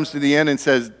prophet comes to the end and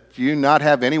says, do you not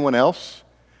have anyone else?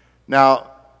 Now,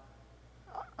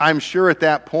 I'm sure at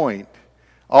that point,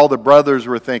 all the brothers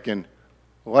were thinking,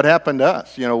 what happened to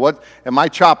us? What, am I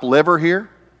chopped liver here?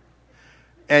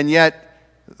 And yet,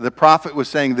 the prophet was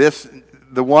saying,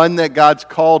 the one that God's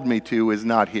called me to is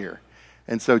not here.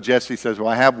 And so Jesse says, well,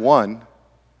 I have one.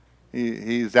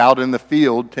 He's out in the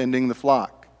field tending the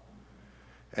flock.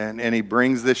 And he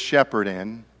brings this shepherd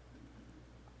in,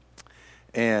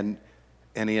 and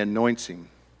he anoints him.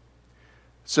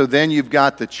 So then you've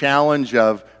got the challenge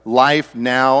of life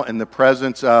now in the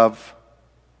presence of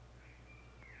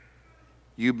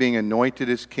you being anointed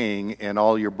as king and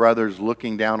all your brothers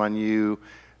looking down on you,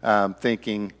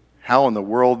 thinking, how in the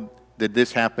world did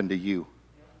this happen to you?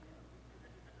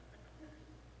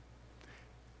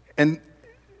 And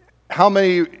how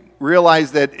many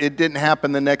realize that it didn't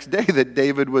happen the next day that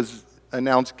David was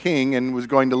announced king and was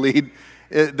going to lead?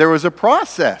 There was a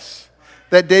process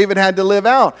that David had to live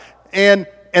out. And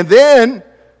then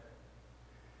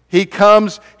he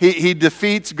comes, he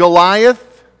defeats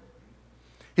Goliath.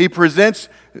 He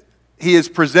is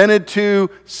presented to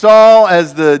Saul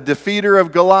as the defeater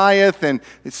of Goliath, and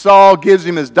Saul gives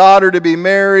him his daughter to be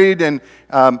married, and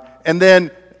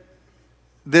then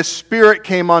this spirit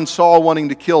came on Saul wanting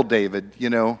to kill David,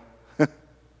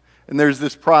 And there's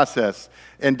this process.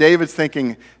 And David's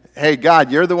thinking, hey, God,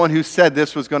 you're the one who said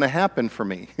this was going to happen for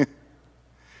me.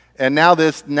 And now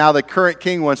the current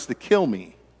king wants to kill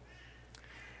me.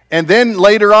 And then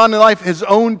later on in life, his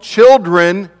own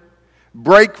children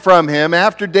break from him.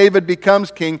 After David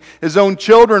becomes king, his own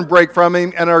children break from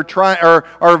him and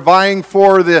are vying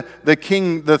for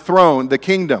the throne, the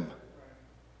kingdom.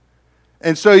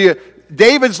 And so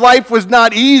David's life was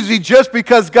not easy just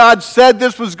because God said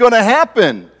this was going to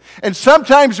happen. And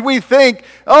sometimes we think,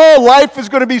 life is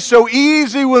going to be so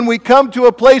easy when we come to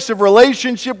a place of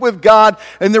relationship with God.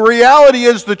 And the reality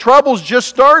is the trouble's just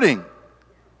starting.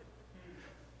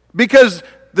 Because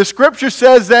the scripture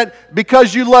says that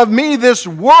because you love me, this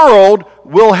world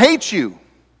will hate you.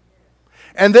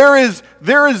 And there is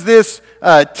this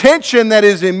tension that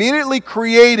is immediately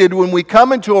created when we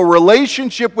come into a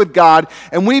relationship with God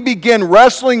and we begin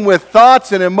wrestling with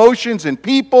thoughts and emotions and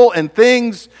people and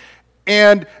things.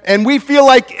 And we feel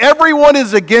like everyone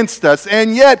is against us.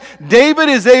 And yet, David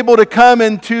is able to come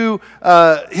into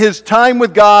his time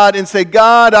with God and say,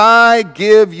 God, I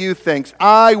give you thanks.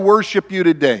 I worship you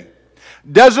today.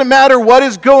 Doesn't matter what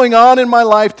is going on in my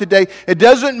life today. It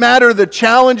doesn't matter the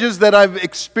challenges that I've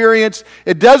experienced.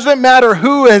 It doesn't matter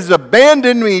who has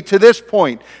abandoned me to this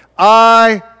point.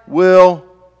 I will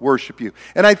worship you.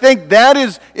 And I think that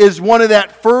is one of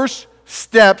that first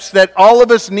steps that all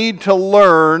of us need to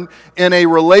learn in a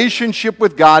relationship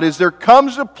with God, is there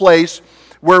comes a place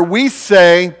where we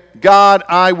say, God,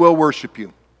 I will worship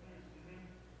you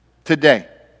today.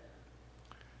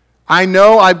 I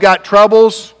know I've got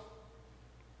troubles,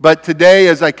 but today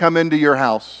as I come into your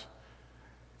house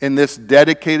in this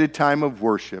dedicated time of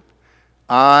worship,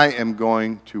 I am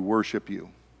going to worship you.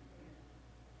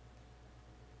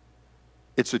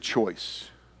 It's a choice.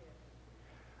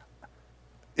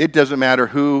 It doesn't matter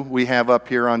who we have up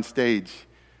here on stage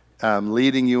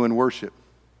leading you in worship.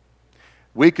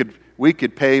 We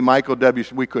could pay Michael W.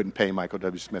 We couldn't pay Michael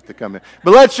W. Smith to come in.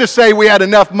 But let's just say we had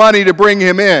enough money to bring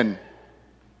him in.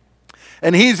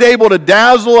 And he's able to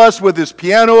dazzle us with his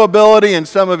piano ability and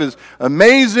some of his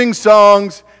amazing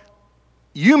songs.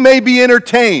 You may be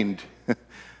entertained,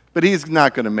 but he's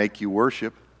not going to make you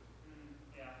worship.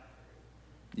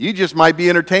 You just might be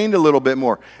entertained a little bit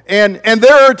more. And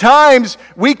there are times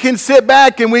we can sit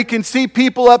back and we can see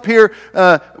people up here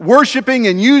worshiping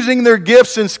and using their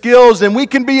gifts and skills, and we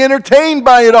can be entertained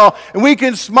by it all. And we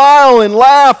can smile and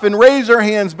laugh and raise our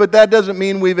hands, but that doesn't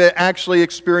mean we've actually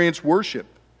experienced worship.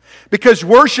 Because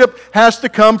worship has to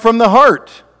come from the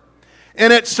heart.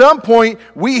 And at some point,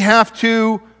 we have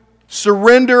to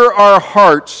surrender our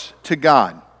hearts to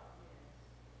God.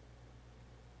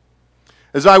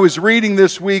 As I was reading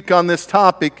this week on this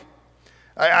topic,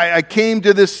 I came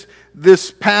to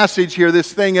this passage here,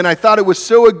 this thing, and I thought it was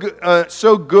so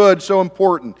good, so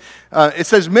important. It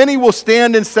says, "Many will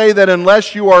stand and say that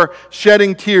unless you are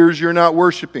shedding tears, you're not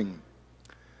worshiping.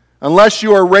 Unless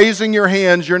you are raising your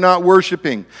hands, you're not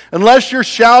worshiping. Unless you're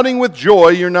shouting with joy,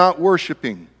 you're not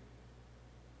worshiping."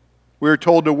 We are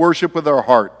told to worship with our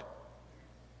heart.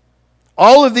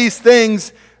 All of these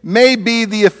things may be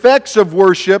the effects of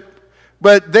worship,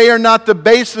 but they are not the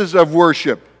basis of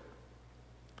worship.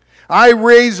 I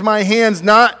raise my hands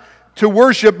not to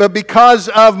worship, but because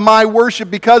of my worship,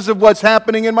 because of what's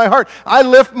happening in my heart. I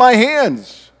lift my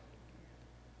hands.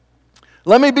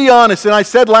 Let me be honest, and I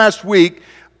said last week,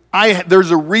 there's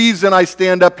a reason I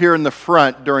stand up here in the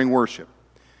front during worship.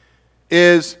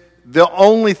 Is the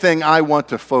only thing I want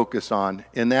to focus on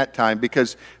in that time,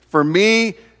 because for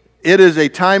me, it is a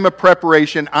time of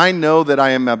preparation. I know that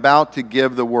I am about to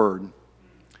give the word.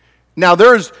 Now,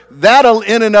 that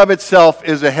in and of itself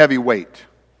is a heavy weight.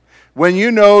 When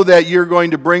you know that you're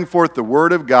going to bring forth the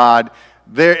Word of God,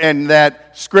 and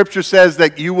that Scripture says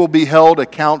that you will be held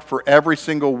account for every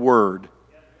single word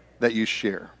that you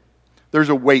share. There's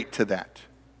a weight to that.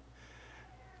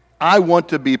 I want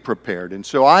to be prepared. And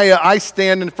so I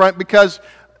stand in front because,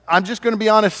 I'm just going to be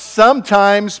honest,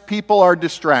 sometimes people are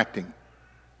distracting.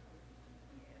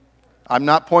 I'm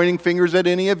not pointing fingers at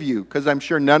any of you, because I'm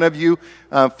sure none of you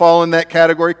fall in that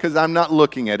category, because I'm not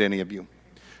looking at any of you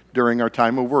during our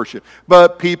time of worship.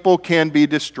 But people can be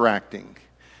distracting.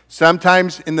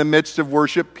 Sometimes in the midst of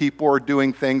worship, people are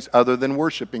doing things other than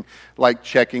worshiping, like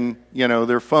checking,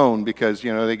 their phone because,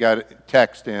 they got a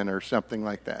text in or something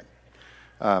like that.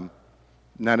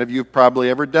 None of you have probably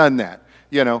ever done that.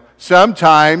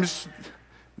 Sometimes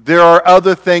there are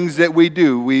other things that we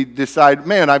do. We decide,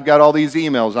 man, I've got all these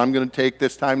emails. I'm going to take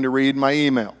this time to read my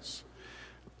emails.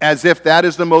 As if that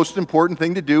is the most important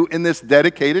thing to do in this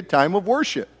dedicated time of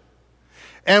worship.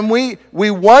 And we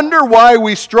wonder why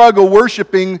we struggle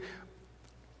worshiping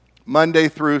Monday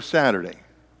through Saturday.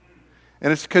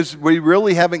 And it's because we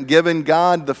really haven't given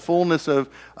God the fullness of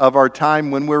our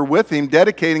time when we're with Him,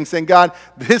 dedicating, saying, God,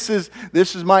 this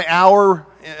is my hour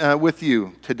with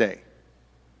you today.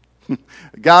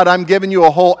 God, I'm giving you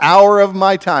a whole hour of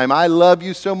my time. I love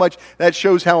you so much. That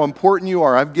shows how important you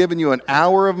are. I've given you an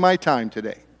hour of my time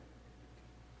today.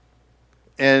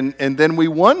 And then we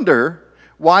wonder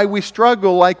why we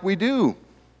struggle like we do.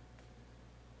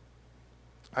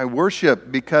 I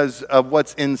worship because of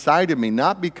what's inside of me,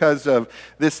 not because of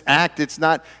this act.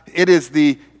 It is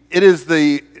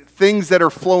the things that are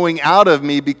flowing out of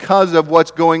me because of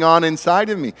what's going on inside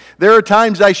of me. There are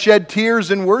times I shed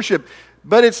tears in worship,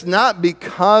 but it's not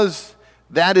because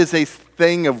that is a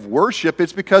thing of worship.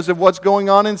 It's because of what's going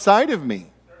on inside of me.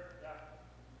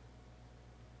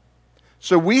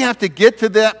 So we have to get to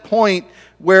that point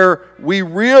where we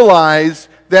realize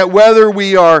that whether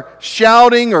we are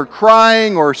shouting or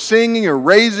crying or singing or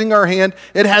raising our hand,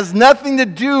 it has nothing to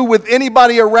do with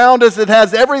anybody around us. It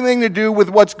has everything to do with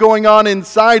what's going on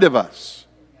inside of us.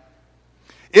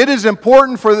 It is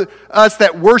important for us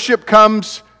that worship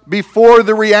comes before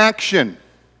the reaction.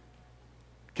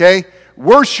 Okay?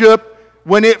 Worship,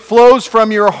 when it flows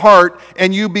from your heart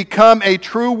and you become a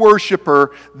true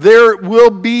worshiper,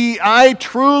 I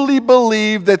truly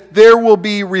believe that there will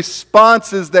be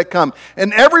responses that come.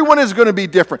 And everyone is going to be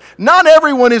different. Not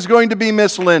everyone is going to be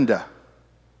Miss Linda.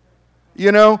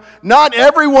 Not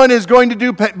everyone is going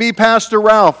to be Pastor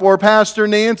Ralph or Pastor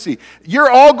Nancy. You're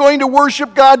all going to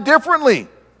worship God differently.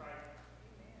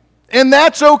 And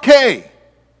that's okay.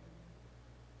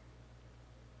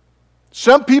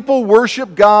 Some people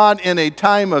worship God in a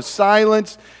time of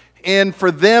silence, and for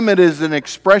them it is an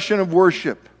expression of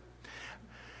worship.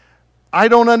 I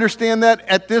don't understand that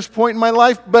at this point in my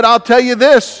life, but I'll tell you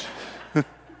this.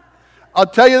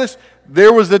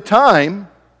 There was a time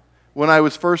when I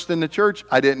was first in the church,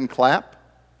 I didn't clap,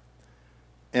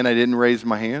 and I didn't raise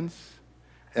my hands,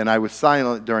 and I was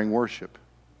silent during worship.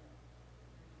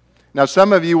 Now,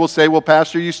 some of you will say, well,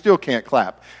 Pastor, you still can't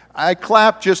clap. I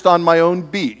clap just on my own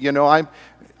beat.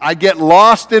 I get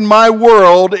lost in my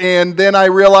world, and then I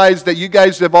realize that you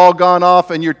guys have all gone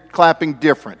off and you're clapping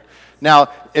different. Now,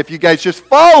 if you guys just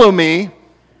follow me,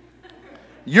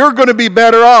 you're going to be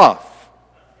better off.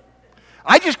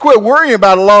 I just quit worrying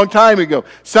about it a long time ago.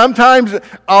 Sometimes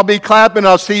I'll be clapping,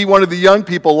 I'll see one of the young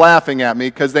people laughing at me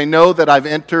because they know that I've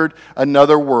entered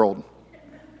another world.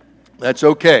 That's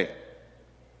okay.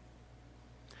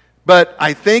 But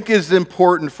I think it's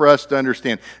important for us to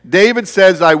understand. David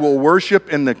says, I will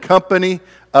worship in the company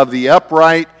of the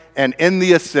upright and in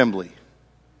the assembly.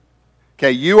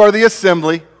 Okay, you are the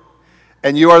assembly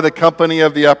and you are the company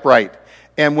of the upright.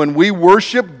 And when we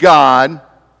worship God,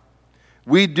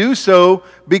 we do so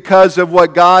because of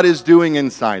what God is doing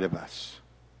inside of us.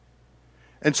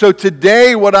 And so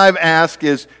today what I've asked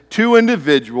is two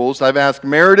individuals. I've asked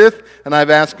Meredith and I've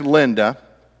asked Linda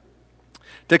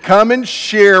to come and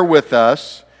share with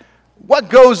us what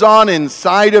goes on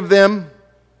inside of them,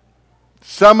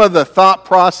 some of the thought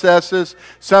processes,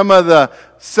 some of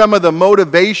the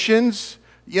motivations.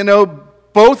 You know,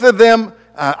 both of them,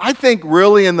 I think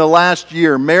really in the last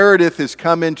year, Meredith has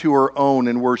come into her own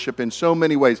in worship in so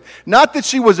many ways. Not that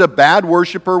she was a bad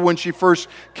worshiper when she first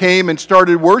came and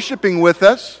started worshiping with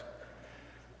us.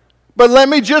 But let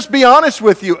me just be honest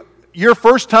with you. Your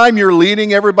first time you're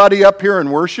leading everybody up here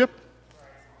in worship,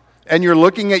 and you're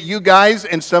looking at you guys,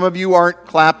 and some of you aren't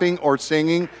clapping or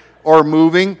singing or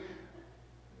moving,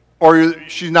 or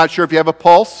she's not sure if you have a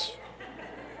pulse.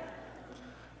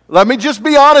 Let me just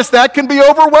be honest, that can be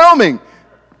overwhelming.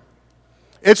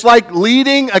 It's like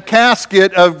leading a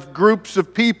casket of groups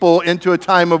of people into a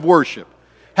time of worship.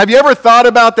 Have you ever thought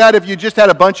about that if you just had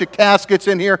a bunch of caskets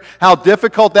in here, how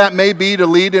difficult that may be to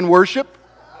lead in worship?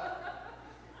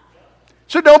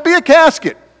 So don't be a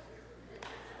casket.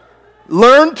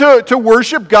 Learn to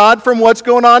worship God from what's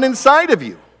going on inside of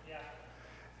you.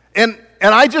 And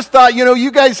I just thought, you know,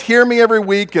 you guys hear me every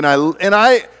week, and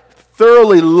I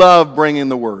thoroughly love bringing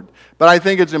the word. But I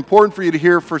think it's important for you to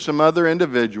hear for some other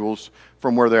individuals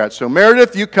from where they're at. So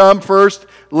Meredith, you come first.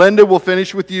 Linda will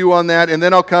finish with you on that, and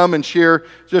then I'll come and share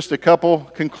just a couple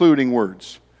concluding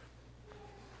words.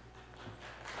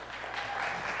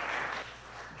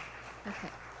 Okay.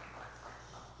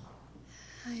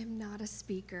 I am not a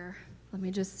speaker. Let me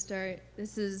just start.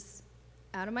 This is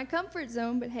out of my comfort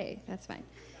zone, but hey, that's fine.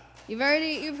 You've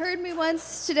heard me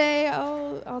once today.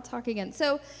 I'll talk again.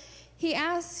 So he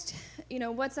asked, you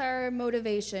know, what's our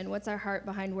motivation? What's our heart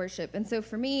behind worship? And so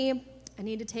for me, I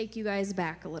need to take you guys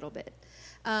back a little bit.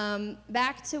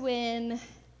 Back to when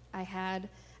I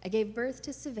gave birth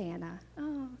to Savannah.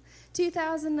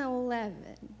 2011,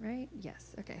 right?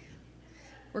 Yes, okay.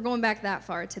 We're going back that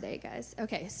far today, guys.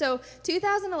 Okay, so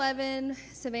 2011,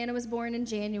 Savannah was born in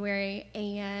January,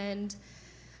 and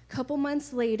a couple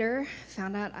months later,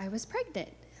 found out I was pregnant.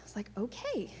 I was like,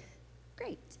 okay,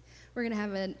 great. We're going to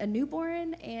have a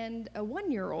newborn and a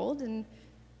 1-year-old, and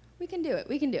we can do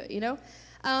it, you know?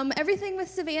 Everything with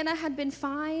Savannah had been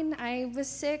fine. I was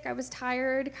sick, I was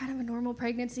tired, kind of a normal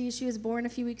pregnancy. She was born a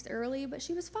few weeks early, but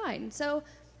she was fine, so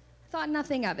I thought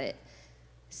nothing of it.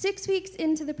 6 weeks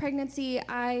into the pregnancy,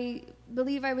 I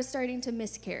believe I was starting to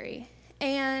miscarry,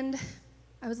 and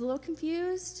I was a little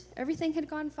confused. Everything had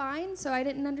gone fine, so I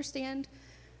didn't understand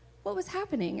what was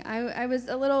happening. I was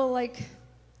a little,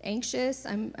 anxious.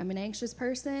 I'm an anxious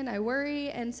person. I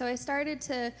worry, and so I started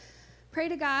to pray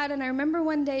to God, and I remember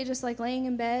one day just, laying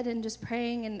in bed and just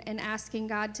praying and asking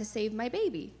God to save my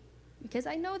baby, because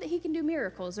I know that he can do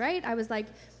miracles, right? I was like,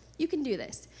 you can do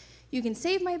this. You can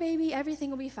save my baby. Everything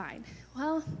will be fine.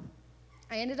 Well,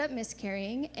 I ended up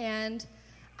miscarrying, and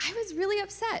I was really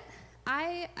upset.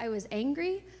 I was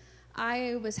angry.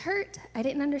 I was hurt. I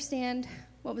didn't understand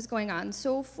what was going on.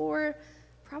 So for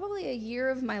probably a year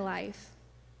of my life,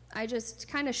 I just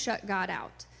kind of shut God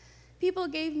out. People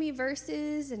gave me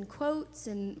verses and quotes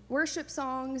and worship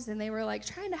songs, and they were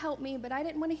trying to help me, but I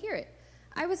didn't want to hear it.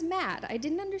 I was mad. I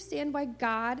didn't understand why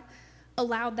God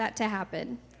allowed that to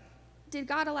happen. Did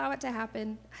God allow it to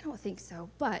happen? I don't think so,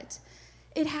 but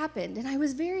it happened, and I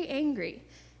was very angry.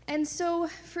 And so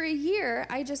for a year,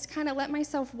 I just kind of let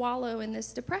myself wallow in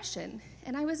this depression,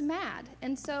 and I was mad.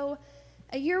 And so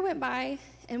a year went by,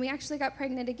 and we actually got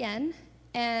pregnant again,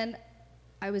 and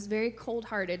I was very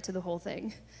cold-hearted to the whole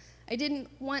thing. I didn't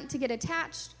want to get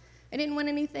attached. I didn't want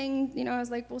anything, I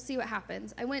was like, we'll see what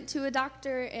happens. I went to a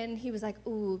doctor, and he was like,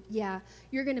 ooh, yeah,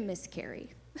 you're going to miscarry.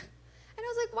 And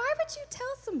I was like, why would you tell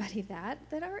somebody that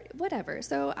whatever.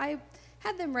 So I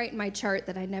had them write in my chart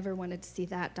that I never wanted to see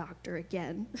that doctor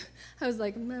again. I was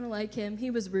like, I'm going to like him.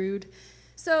 He was rude.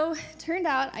 So turned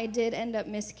out I did end up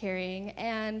miscarrying,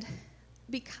 and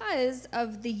because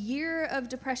of the year of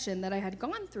depression that I had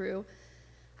gone through,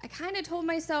 I kind of told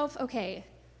myself, okay,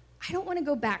 I don't want to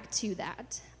go back to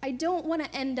that. I don't want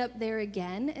to end up there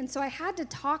again. And so I had to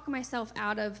talk myself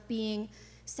out of being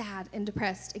sad and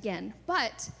depressed again.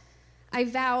 But I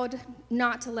vowed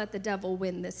not to let the devil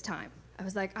win this time. I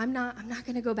was like, I'm not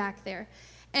going to go back there.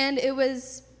 And it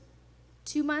was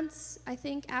 2 months, I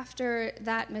think, after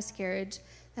that miscarriage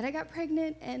that I got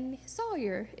pregnant, and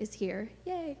Sawyer is here.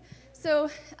 Yay. So,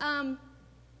 and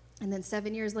then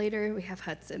 7 years later, we have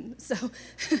Hudson. So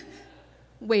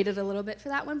waited a little bit for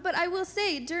that one. But I will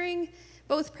say, during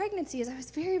both pregnancies, I was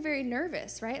very, very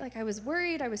nervous, right? Like, I was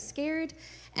worried, I was scared.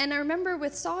 And I remember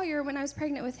with Sawyer, when I was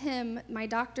pregnant with him, my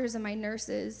doctors and my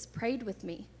nurses prayed with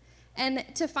me. And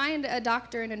to find a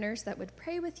doctor and a nurse that would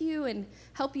pray with you and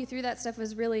help you through that stuff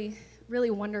was really,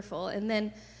 really wonderful. And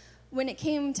then when it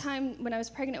came time when I was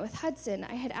pregnant with Hudson,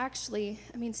 I had actually,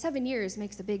 7 years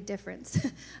makes a big difference.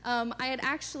 I had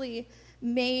actually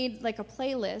made like a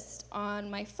playlist on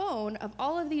my phone of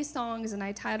all of these songs, and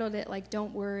I titled it like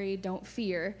Don't Worry, Don't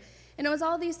Fear. And it was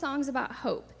all these songs about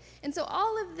hope. And so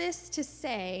all of this to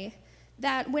say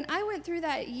that when I went through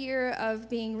that year of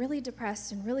being really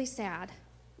depressed and really sad,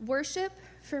 worship,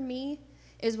 for me,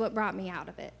 is what brought me out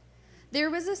of it. There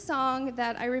was a song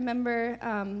that I remember,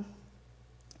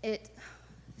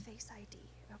 Face ID,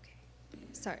 okay,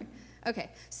 sorry. Okay,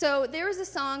 so there was a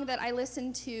song that I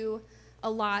listened to a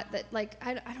lot that, like,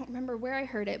 I don't remember where I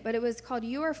heard it, but it was called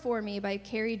You Are For Me by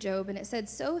Carrie Job, and it said,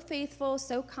 so faithful,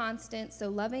 so constant, so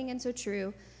loving and so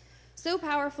true, so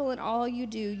powerful in all you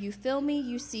do, you feel me,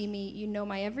 you see me, you know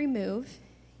my every move,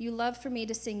 you love for me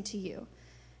to sing to you.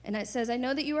 And it says, I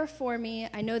know that you are for me.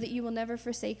 I know that you will never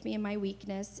forsake me in my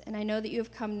weakness. And I know that you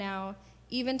have come now,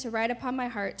 even to write upon my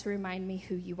heart to remind me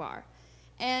who you are.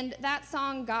 And that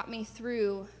song got me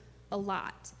through a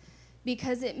lot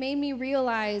because it made me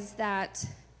realize that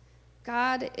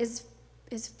God is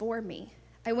for me.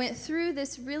 I went through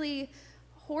this really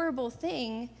horrible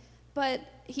thing, but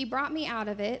he brought me out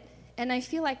of it. And I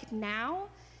feel like now,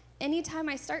 anytime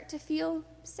I start to feel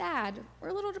sad or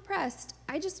a little depressed,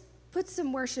 I just put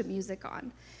some worship music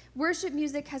on. Worship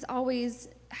music has always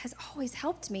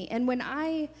helped me. And when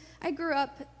I grew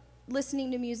up listening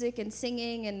to music and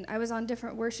singing, and I was on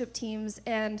different worship teams,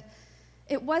 and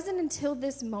it wasn't until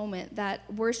this moment that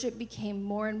worship became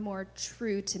more and more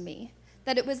true to me.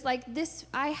 That it was like this,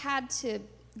 I had to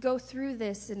go through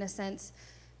this, in a sense,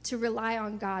 to rely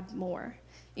on God more.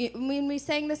 When we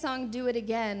sang the song, Do It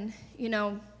Again,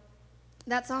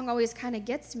 that song always kind of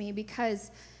gets me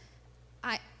because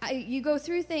you go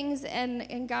through things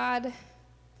and God,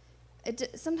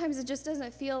 sometimes it just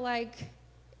doesn't feel like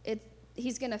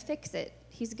he's going to fix it.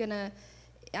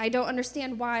 I don't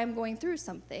understand why I'm going through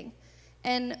something.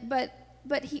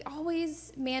 But he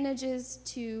always manages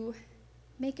to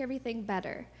make everything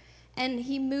better. And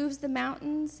he moves the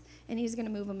mountains, and he's going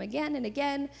to move them again and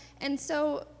again. And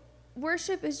so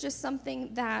worship is just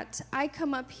something that I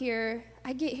come up here,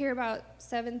 I get here about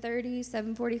 7:30,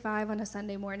 7:45 on a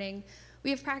Sunday morning. We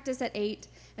have practice at 8,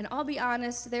 and I'll be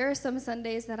honest, there are some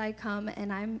Sundays that I come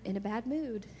and I'm in a bad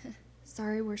mood.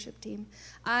 Sorry, worship team.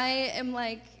 I am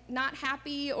like not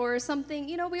happy or something.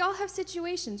 We all have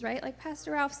situations, right? Like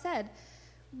Pastor Ralph said,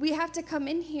 we have to come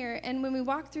in here, and when we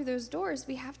walk through those doors,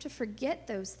 we have to forget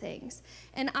those things.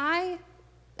 And I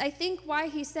think why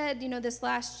he said, this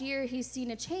last year he's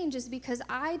seen a change is because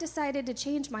I decided to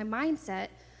change my mindset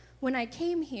when I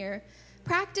came here.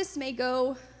 Practice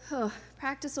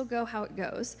will go how it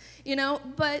goes,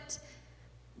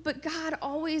 but God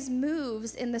always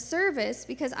moves in the service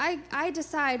because I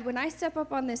decide when I step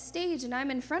up on this stage and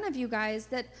I'm in front of you guys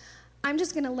that I'm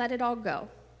just going to let it all go.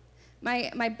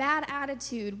 My bad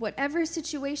attitude, whatever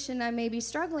situation I may be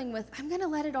struggling with, I'm going to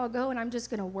let it all go and I'm just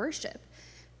going to worship.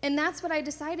 And that's what I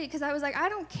decided because I was like, I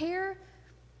don't care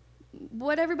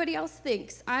what everybody else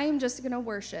thinks. I am just going to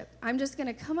worship. I'm just going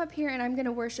to come up here and I'm going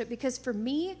to worship because for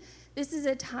me, this is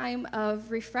a time of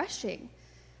refreshing.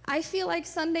 I feel like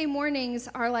Sunday mornings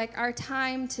are like our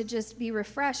time to just be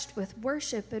refreshed with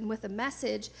worship and with a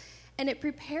message, and it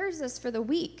prepares us for the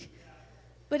week.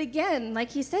 But again, like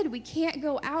he said, we can't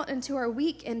go out into our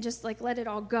week and just like let it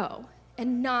all go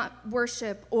and not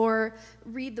worship or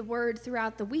read the word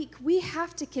throughout the week. We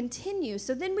have to continue.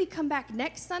 So then we come back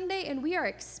next Sunday and we are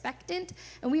expectant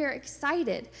and we are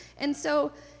excited. And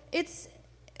so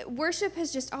worship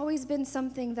has just always been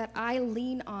something that I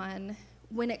lean on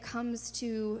when it comes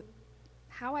to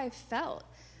how I've felt.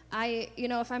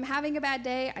 If I'm having a bad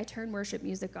day, I turn worship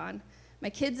music on. My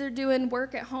kids are doing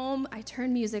work at home, I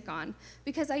turn music on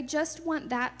because I just want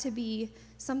that to be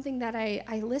something that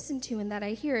I listen to and that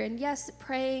I hear. And yes,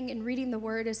 praying and reading the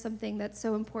word is something that's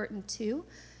so important too.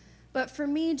 But for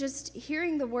me, just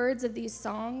hearing the words of these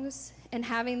songs and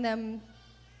having them,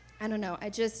 I don't know,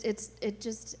 it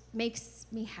just makes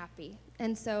me happy.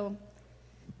 And so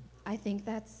I think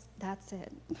that's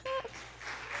it.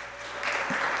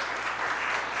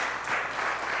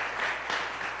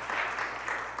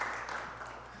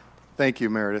 Thank you,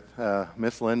 Meredith.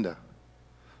 Miss Linda.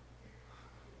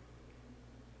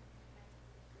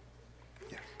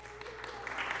 Yes.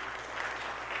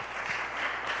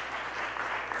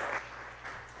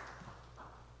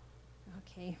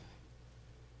 Okay.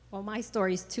 Well, my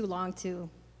story is too long to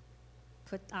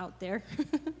put out there.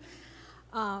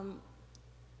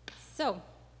 So,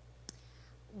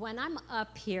 when I'm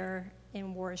up here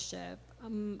in worship,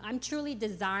 I'm truly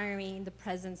desiring the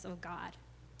presence of God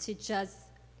to just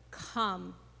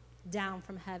come down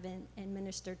from heaven and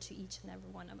minister to each and every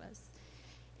one of us.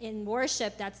 In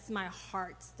worship, that's my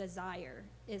heart's desire,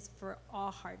 is for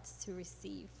all hearts to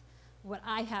receive what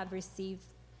I have received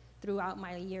throughout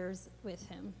my years with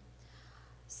him.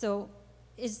 So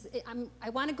I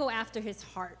want to go after his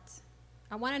heart.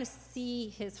 I want to see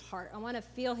his heart. I want to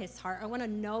feel his heart. I want to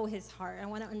know his heart. I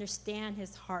want to understand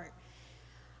his heart.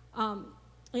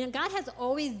 And God has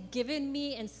always given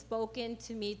me and spoken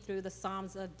to me through the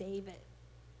Psalms of David.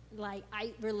 Like,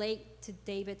 I relate to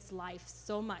David's life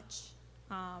so much.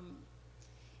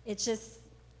 It's just,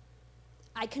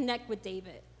 I connect with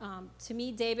David. To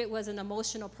me, David was an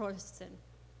emotional person,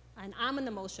 and I'm an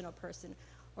emotional person,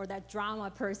 or that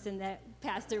drama person that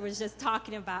Pastor was just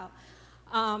talking about.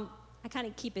 I kind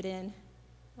of keep it in,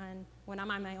 and when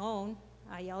I'm on my own,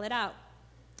 I yell it out.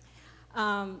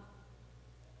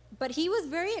 But he was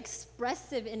very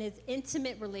expressive in his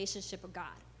intimate relationship with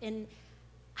God. And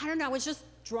I don't know, I was just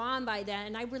drawn by that,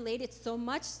 and I related so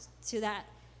much to that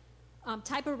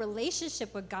type of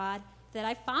relationship with God that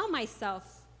I found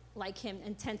myself like him,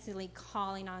 intentionally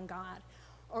calling on God,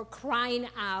 or crying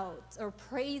out, or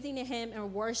praising him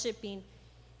and worshiping,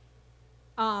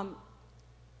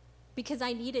 because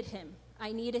I needed him.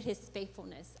 I needed his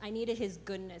faithfulness. I needed his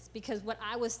goodness, because what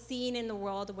I was seeing in the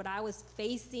world, what I was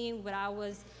facing, what I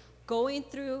was going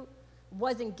through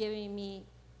wasn't giving me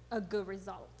a good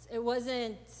result. It was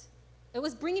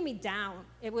bringing me down.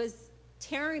 It was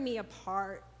tearing me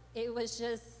apart. It was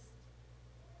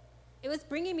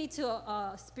bringing me to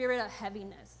a spirit of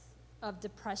heaviness, of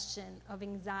depression, of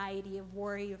anxiety, of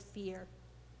worry, of fear.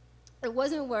 It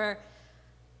wasn't where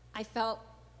I felt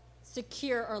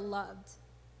secure or loved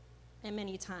in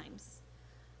many times.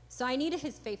 So I needed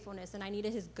his faithfulness, and I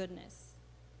needed his goodness.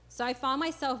 So I found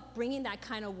myself bringing that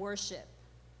kind of worship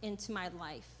into my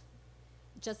life,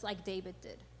 just like David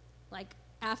did, like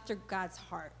after God's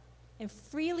heart, and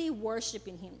freely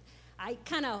worshiping him. I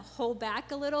kind of hold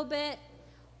back a little bit,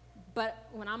 but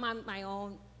when I'm on my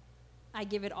own, I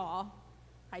give it all.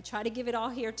 I try to give it all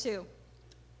here too,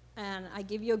 and I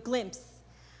give you a glimpse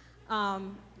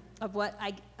of what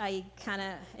I kind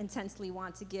of intensely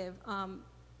want to give.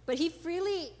 But he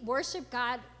freely worshiped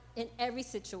God in every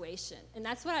situation, and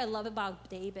that's what I love about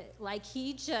David. Like,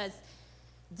 he just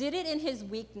did it in his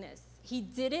weakness. He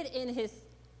did it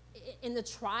in the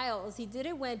trials. He did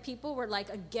it when people were like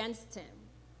against him,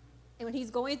 and when he's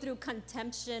going through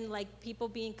contempt, like people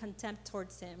being contempt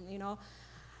towards him, you know.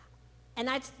 And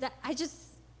I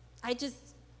just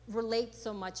relate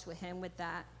so much with him with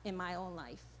that in my own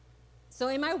life. So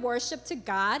in my worship to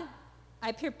God,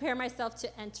 I prepare myself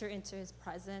to enter into his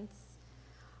presence,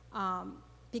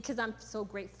 because I'm so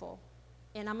grateful.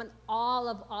 And I'm in awe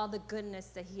of all the goodness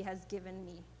that he has given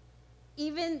me,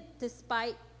 even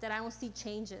despite that I don't see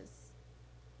changes.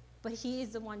 But he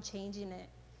is the one changing it.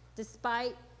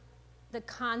 Despite the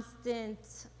constant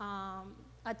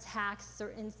attacks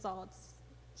or insults,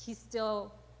 he's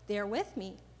still there with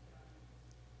me.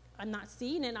 I'm not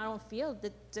seeing it. I don't feel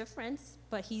the difference,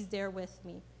 but he's there with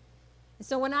me. And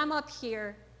so when I'm up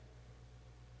here,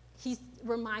 he's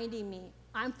reminding me,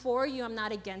 I'm for you, I'm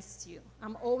not against you.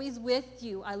 I'm always with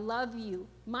you. I love you.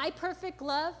 My perfect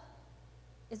love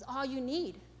is all you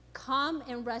need. Come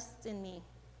and rest in me.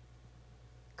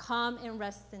 Come and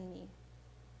rest in me,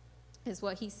 is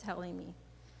what he's telling me.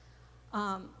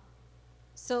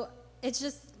 So it's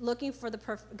just looking for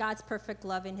God's perfect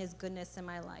love and his goodness in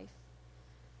my life.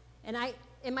 And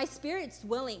my spirit's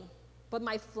willing, but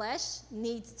my flesh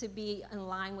needs to be in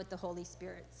line with the Holy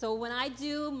Spirit. So when I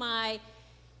do my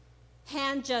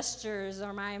hand gestures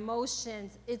or my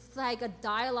emotions, it's like a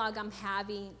dialogue I'm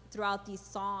having throughout these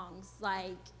songs,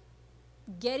 like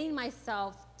getting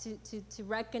myself to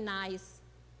recognize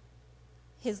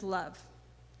his love,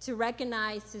 to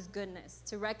recognize his goodness,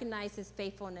 to recognize his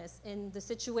faithfulness in the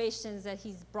situations that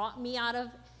he's brought me out of,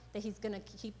 that he's going to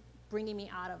keep bringing me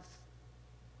out of.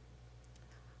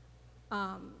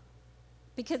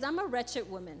 Because I'm a wretched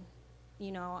woman.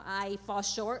 You know, I fall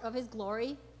short of his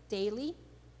glory daily.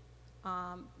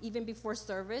 Even before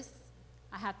service,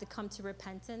 I have to come to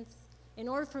repentance in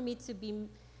order for me to be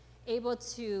able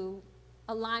to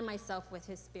align myself with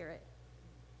his spirit.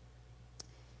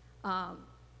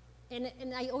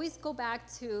 And I always go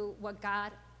back to what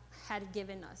God had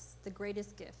given us, the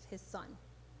greatest gift, his son,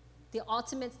 the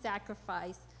ultimate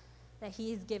sacrifice that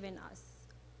he has given us.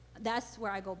 That's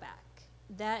where I go back.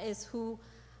 That is who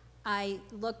I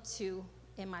look to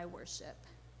in my worship.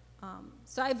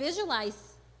 So I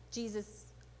visualize Jesus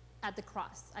at the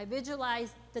cross. I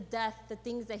visualize the death, the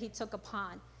things that he took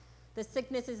upon, the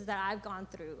sicknesses that I've gone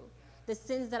through, the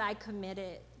sins that I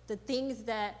committed, the things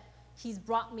that he's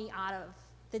brought me out of,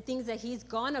 the things that he's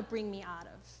gonna bring me out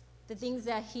of, the things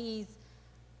that he's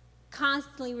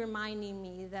constantly reminding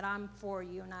me that I'm for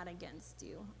you, not against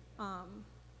you.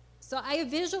 So I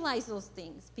visualize those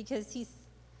things because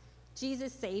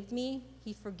Jesus saved me,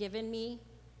 he forgiven me,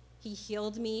 he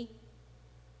healed me,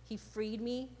 he freed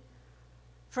me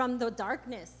from the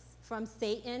darkness, from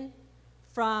Satan,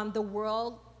 from the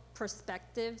world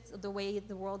perspective, the way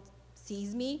the world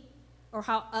sees me, or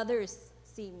how others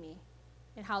see me,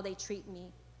 and how they treat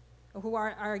me, or who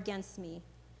are against me.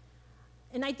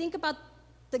 And I think about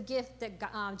the gift that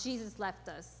Jesus left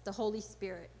us, the Holy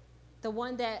Spirit, the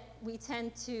one that we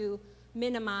tend to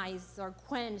minimize or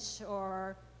quench,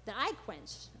 or that I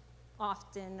quench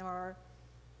often, or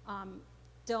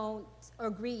don't, or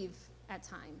grieve at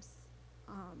times.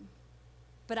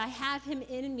 But I have him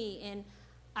in me, and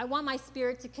I want my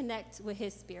spirit to connect with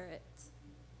his spirit.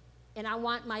 And I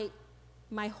want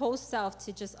my whole self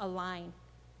to just align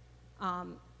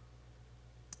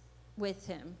with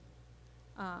him.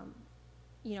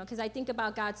 Because I think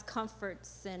about God's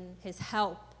comforts and his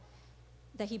help,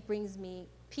 that he brings me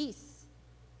peace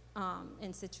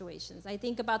in situations. I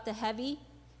think about the heavy.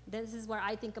 This is where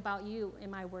I think about you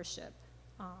in my worship.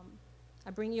 I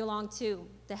bring you along too.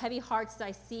 The heavy hearts that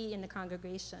I see in the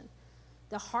congregation,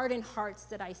 the hardened hearts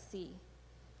that I see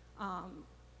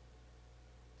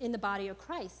in the body of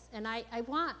Christ. And I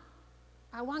want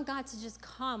God to just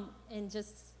come and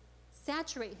just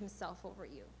saturate himself over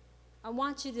you. I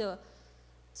want you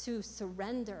to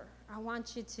surrender. I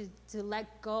want you to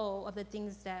let go of the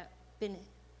things that have been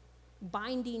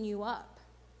binding you up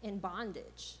in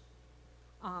bondage.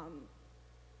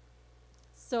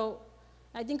 So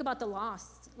I think about the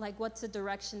lost, like what's the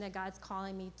direction that God's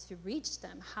calling me to reach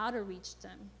them, how to reach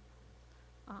them.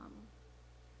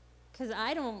 Because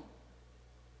I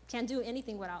can't do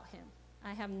anything without him.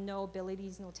 I have no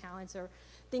abilities, no talents, or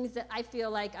things that I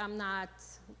feel like I'm not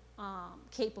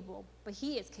capable, but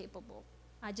he is capable.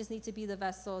 I just need to be the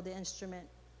vessel, the instrument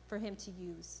for him to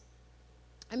use.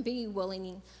 And be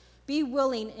willing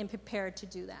and prepared to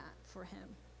do that for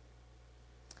him.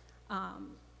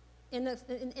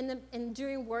 And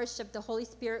during worship, the Holy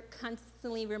Spirit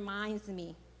constantly reminds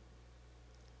me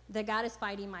that God is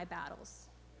fighting my battles,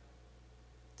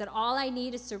 that all I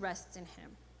need is to rest in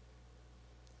him.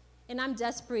 And I'm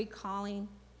desperately calling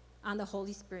on the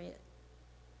Holy Spirit,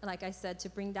 like I said, to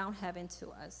bring down heaven to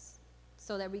us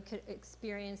so that we could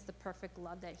experience the perfect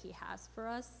love that he has for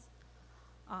us,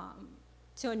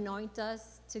 to anoint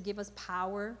us, to give us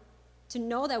power, to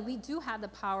know that we do have the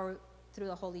power through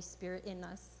the Holy Spirit in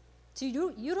us, to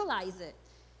utilize it,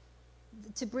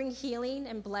 to bring healing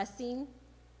and blessing,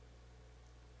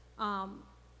 and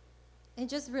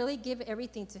just really give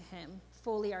everything to him,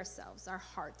 fully ourselves, our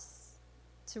hearts,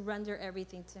 to render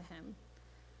everything to him.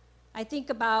 I think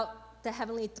about the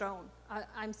heavenly throne.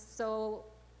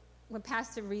 When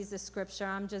Pastor reads the scripture,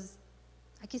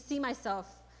 I can see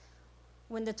myself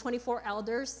when the 24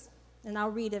 elders, and I'll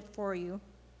read it for you,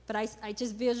 but I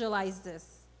just visualize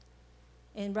this.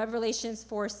 In Revelations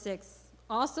 4:6,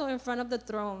 also in front of the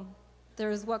throne,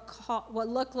 there is what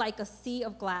looked like a sea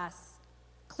of glass,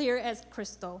 clear as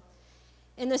crystal.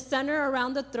 In the center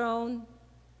around the throne,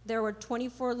 there were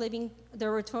 4 living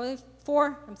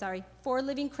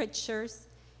creatures,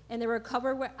 and they were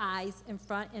covered with eyes in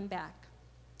front and back.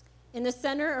 In the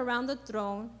center around the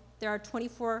throne, there are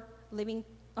 4 living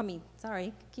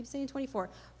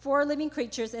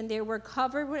creatures, and they were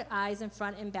covered with eyes in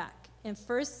front and back. And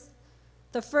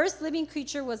the first living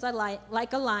creature was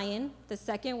like a lion. The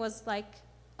second was like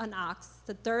an ox.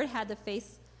 The third had the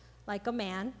face like a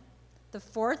man. The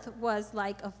fourth was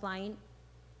like a flying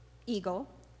eagle.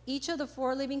 Each of the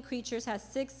 4 living creatures has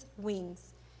 6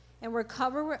 wings and were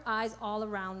covered with eyes all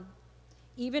around,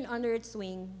 even under its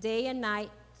wing. Day and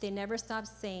night, they never stopped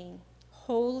saying,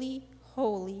 "Holy,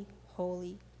 holy,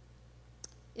 holy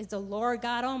is the Lord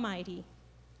God Almighty,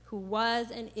 who was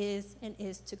and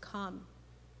is to come."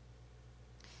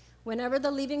 Whenever the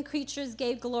living creatures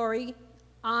gave glory,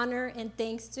 honor, and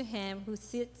thanks to him who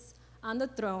sits on the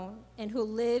throne and who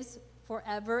lives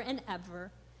forever and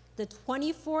ever, the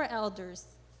 24 elders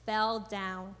fell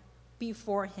down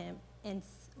before him and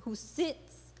who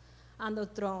sits on the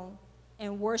throne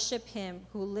and worship him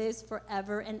who lives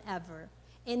forever and ever.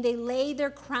 And they lay their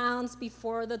crowns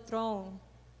before the throne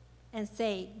and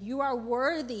say, "You are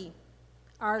worthy,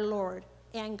 our Lord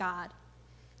and God,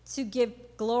 to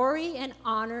give glory and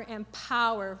honor and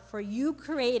power, for you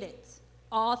created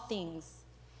all things,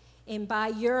 and by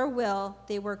your will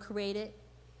they were created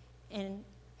and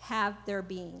have their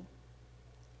being."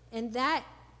 And that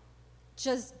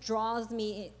just draws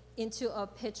me into a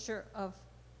picture of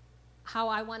how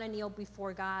I want to kneel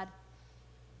before God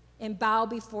and bow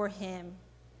before him.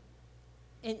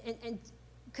 And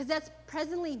because that's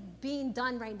presently being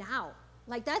done right now.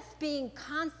 Like, that's being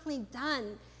constantly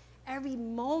done every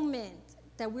moment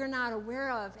that we're not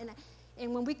aware of.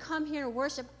 And when we come here and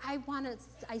worship,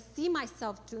 I see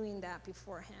myself doing that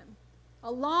before him,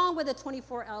 along with the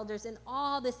 24 elders and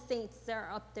all the saints that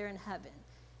are up there in heaven,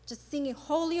 just singing,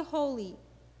 "Holy, holy,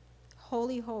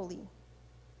 holy, holy,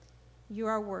 you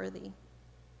are worthy."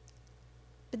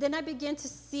 But then I begin to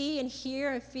see and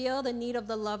hear and feel the need of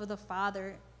the love of the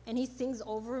Father, and he sings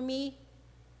over me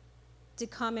to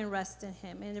come and rest in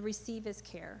him and to receive his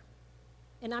care.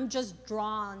 And I'm just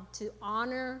drawn to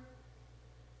honor,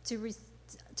 to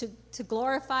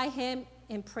glorify him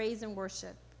in praise and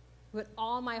worship with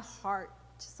all my heart,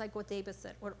 just like what David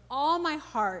said, with all my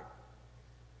heart,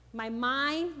 my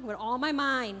mind, with all my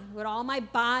mind, with all my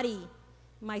body,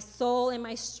 my soul, and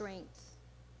my strength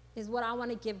is what I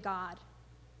want to give God.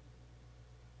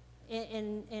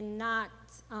 And not,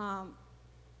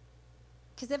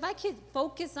 because if I could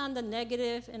focus on the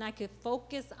negative and I could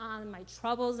focus on my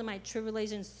troubles and my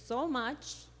tribulations so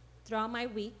much throughout my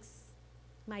weeks,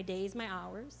 my days, my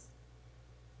hours,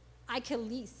 I could at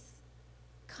least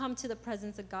come to the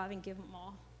presence of God and give him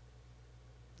all.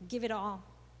 Give it all.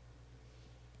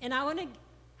 And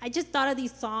I just thought of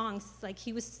these songs, like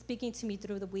he was speaking to me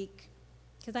through the week,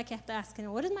 because I kept asking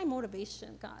him, what is my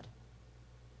motivation, God?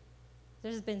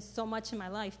 There's been so much in my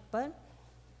life, but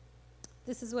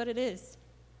this is what it is.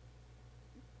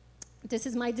 This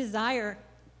is my desire,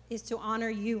 is to honor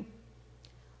you.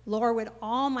 Lord, with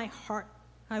all my heart,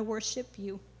 I worship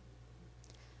you.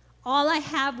 All I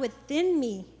have within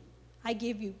me, I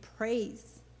give you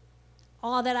praise.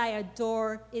 All that I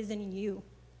adore is in you.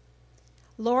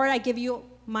 Lord, I give you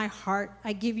my heart.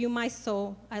 I give you my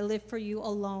soul. I live for you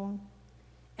alone.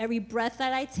 Every breath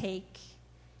that I take,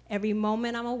 every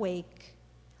moment I'm awake,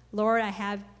 Lord,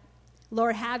 have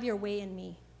your way in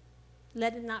me.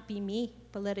 Let it not be me,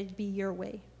 but let it be your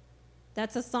way.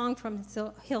 That's a song from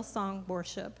Hillsong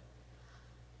Worship.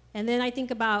 And then I think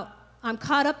about, I'm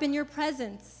caught up in your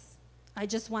presence. I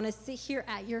just want to sit here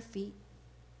at your feet.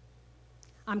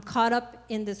 I'm caught up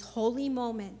in this holy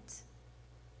moment.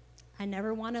 I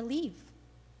never want to leave.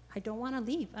 I don't want to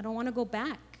leave. I don't want to go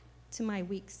back to my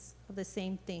weeks of the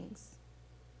same things.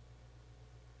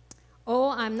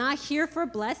 Oh, I'm not here for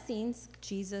blessings,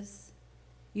 Jesus.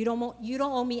 You don't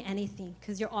owe me anything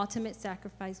because your ultimate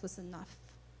sacrifice was enough.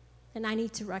 And I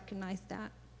need to recognize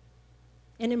that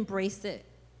and embrace it.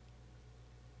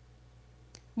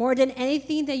 More than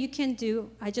anything that you can do,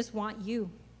 I just want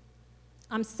you.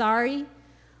 I'm sorry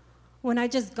when I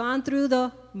just gone through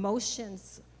the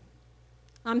motions.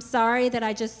 I'm sorry that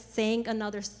I just sang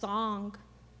another song.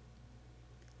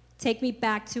 Take me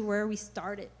back to where we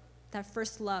started, that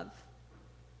first love.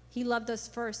 He loved us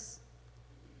first,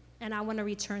 and I want to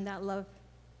return that love.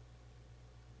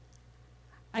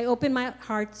 I open my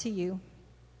heart to you.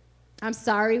 I'm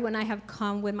sorry when I have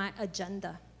come with my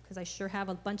agenda, because I sure have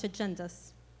a bunch of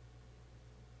agendas.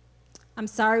 I'm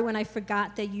sorry when I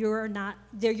forgot that you're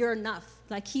enough,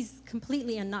 like he's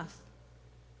completely enough.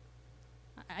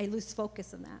 I lose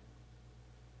focus on that.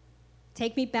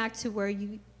 Take me back to where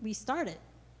we started.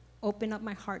 Open up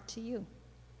my heart to you.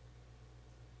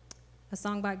 A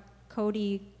song by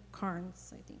Cody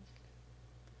Carnes, I think.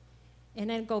 And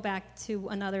then go back to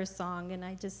another song, and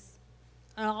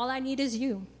all I need is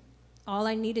you. All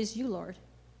I need is you, Lord.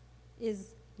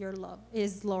 Is your love,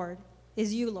 is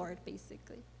you, Lord,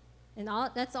 basically. And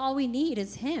that's all we need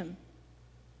is him.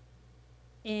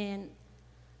 And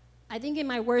I think in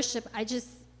my worship, I just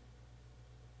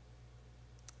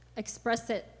express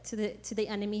it to the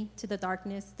enemy, to the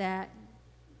darkness, that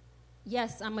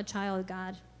yes, I'm a child of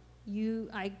God.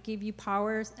 I give you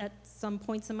powers at some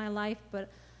points in my life,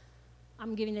 but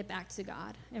I'm giving it back to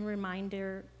God and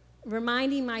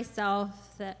reminding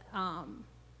myself that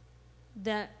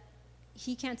that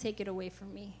he can't take it away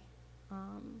from me.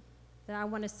 That I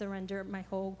want to surrender my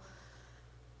whole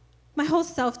my whole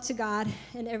self to God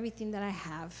and everything that I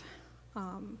have.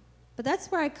 But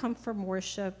that's where I come from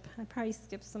worship. I probably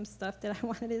skipped some stuff that I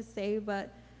wanted to say,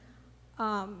 but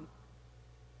I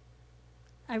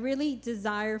really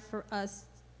desire for us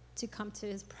to come to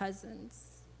his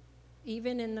presence,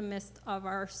 even in the midst of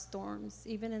our storms,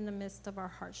 even in the midst of our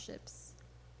hardships.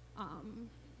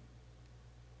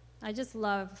 I just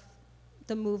love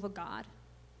the move of God.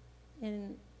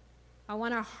 And I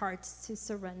want our hearts to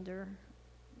surrender,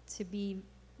 to be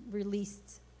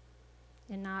released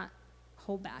and not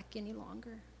hold back any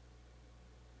longer.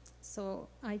 So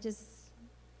I just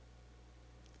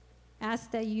ask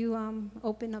that you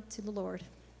open up to the Lord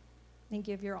and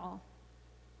give your all,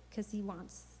 because he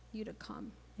wants you to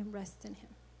come and rest in him.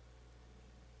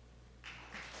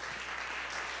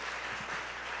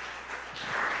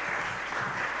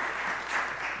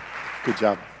 Good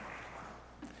job.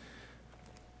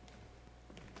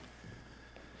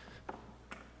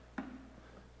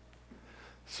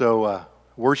 So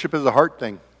worship is a heart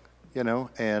thing,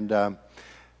 and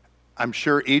I'm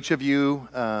sure each of you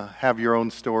have your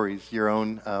own stories, your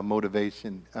own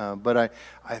motivation. But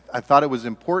I thought it was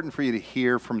important for you to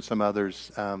hear from some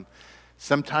others.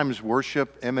 Sometimes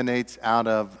worship emanates out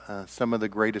of some of the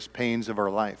greatest pains of our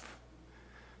life.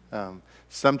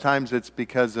 Sometimes it's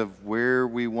because of where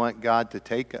we want God to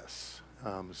take us.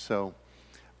 So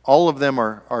all of them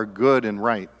are good and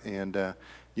right. And,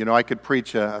 I could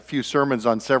preach a few sermons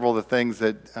on several of the things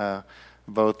that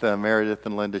both Meredith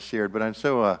and Linda shared. But I'm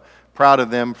so proud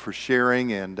of them for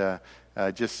sharing and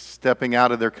just stepping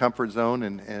out of their comfort zone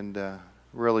and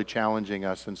really challenging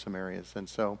us in some areas. And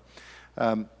so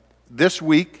this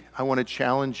week, I want to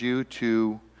challenge you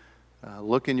to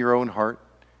look in your own heart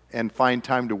and find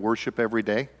time to worship every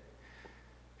day.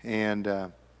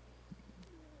 And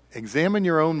examine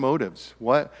your own motives.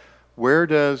 Where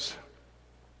does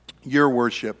your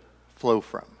worship flow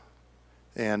from?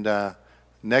 And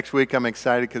next week I'm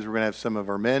excited because we're going to have some of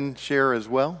our men share as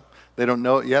well. They don't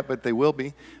know it yet, but they will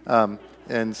be.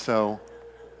 And so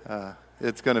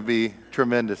it's going to be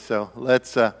tremendous. So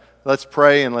let's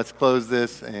pray and let's close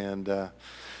this. And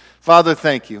Father,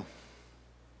 thank you.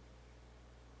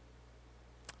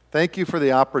 Thank you for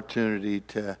the opportunity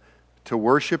to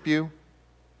worship you.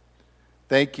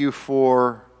 Thank you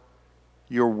for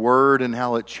your word and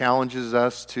how it challenges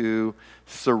us to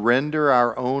surrender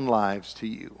our own lives to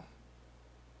you.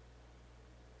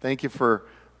 Thank you for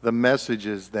the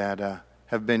messages that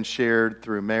have been shared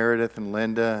through Meredith and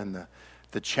Linda and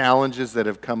the challenges that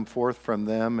have come forth from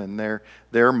them and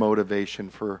their motivation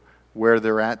for where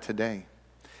they're at today.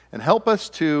 And help us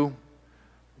to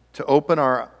open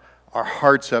our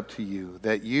hearts up to you,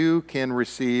 that you can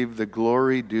receive the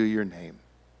glory due your name.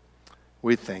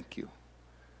 We thank you.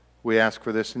 We ask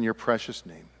for this in your precious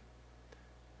name.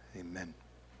 Amen.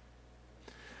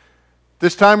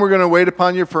 This time we're going to wait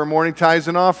upon you for a morning tithes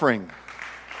and offering.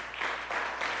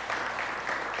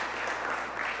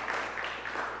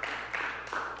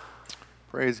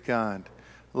 Praise God.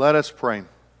 Let us pray.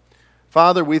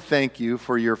 Father, we thank you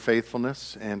for your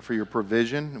faithfulness and for your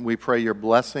provision. We pray your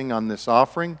blessing on this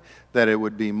offering, that it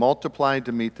would be multiplied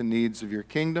to meet the needs of your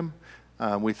kingdom.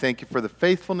 We thank you for the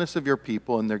faithfulness of your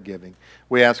people and their giving.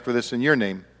 We ask for this in your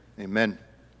name. Amen.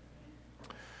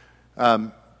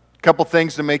 Couple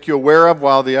things to make you aware of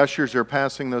while the ushers are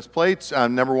passing those plates.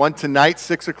 Number one, tonight,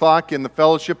 6 o'clock in the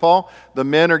fellowship hall, the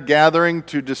men are gathering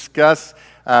to discuss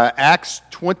Acts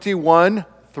 21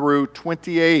 through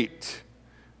 28.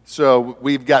 So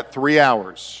we've got 3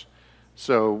 hours.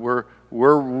 So we're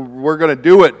going to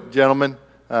do it, gentlemen.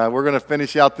 We're going to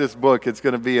finish out this book. It's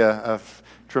going to be a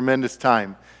tremendous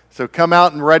time. So come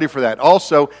out and ready for that.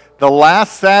 Also, the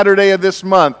last Saturday of this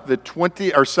month,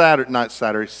 Sunday,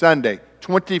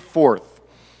 24th,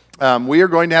 we are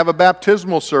going to have a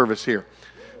baptismal service here.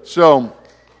 So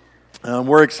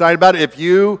we're excited about it. If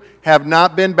you have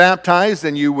not been baptized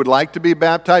and you would like to be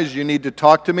baptized, you need to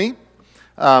talk to me.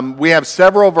 We have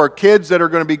several of our kids that are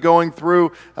going to be going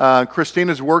through.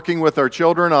 Christina's working with our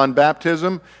children on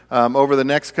baptism over the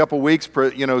next couple weeks.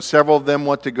 Several of them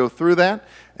want to go through that.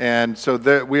 And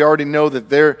so we already know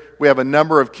that we have a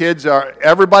number of kids.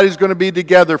 Everybody's going to be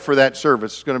together for that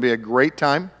service. It's going to be a great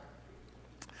time.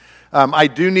 I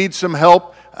do need some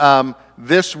help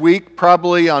this week,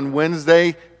 probably on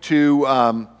Wednesday,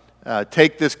 to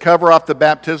take this cover off the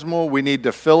baptismal. We need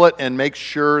to fill it and make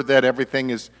sure that everything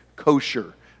is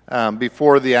kosher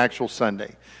before the actual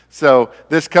Sunday. So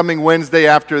this coming Wednesday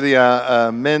after the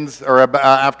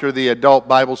after the adult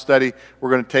Bible study, we're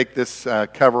going to take this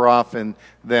cover off, and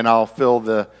then I'll fill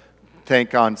the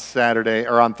tank on Saturday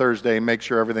or on Thursday and make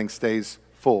sure everything stays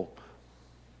full.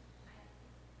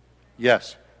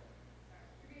 Yes.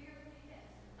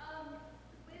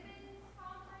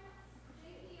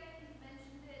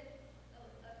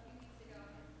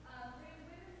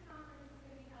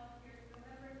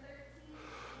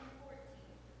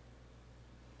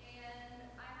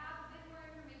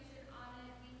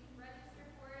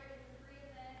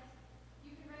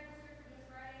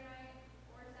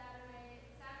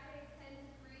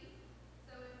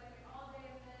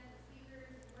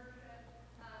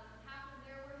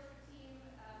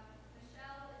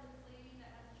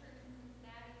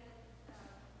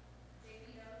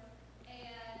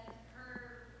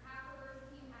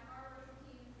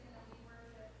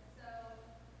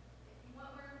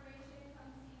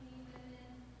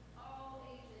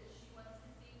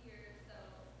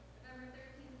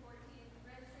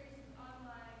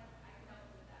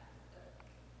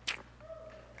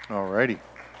 All righty.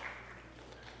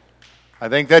 I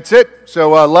think that's it.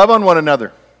 So love on one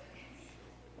another.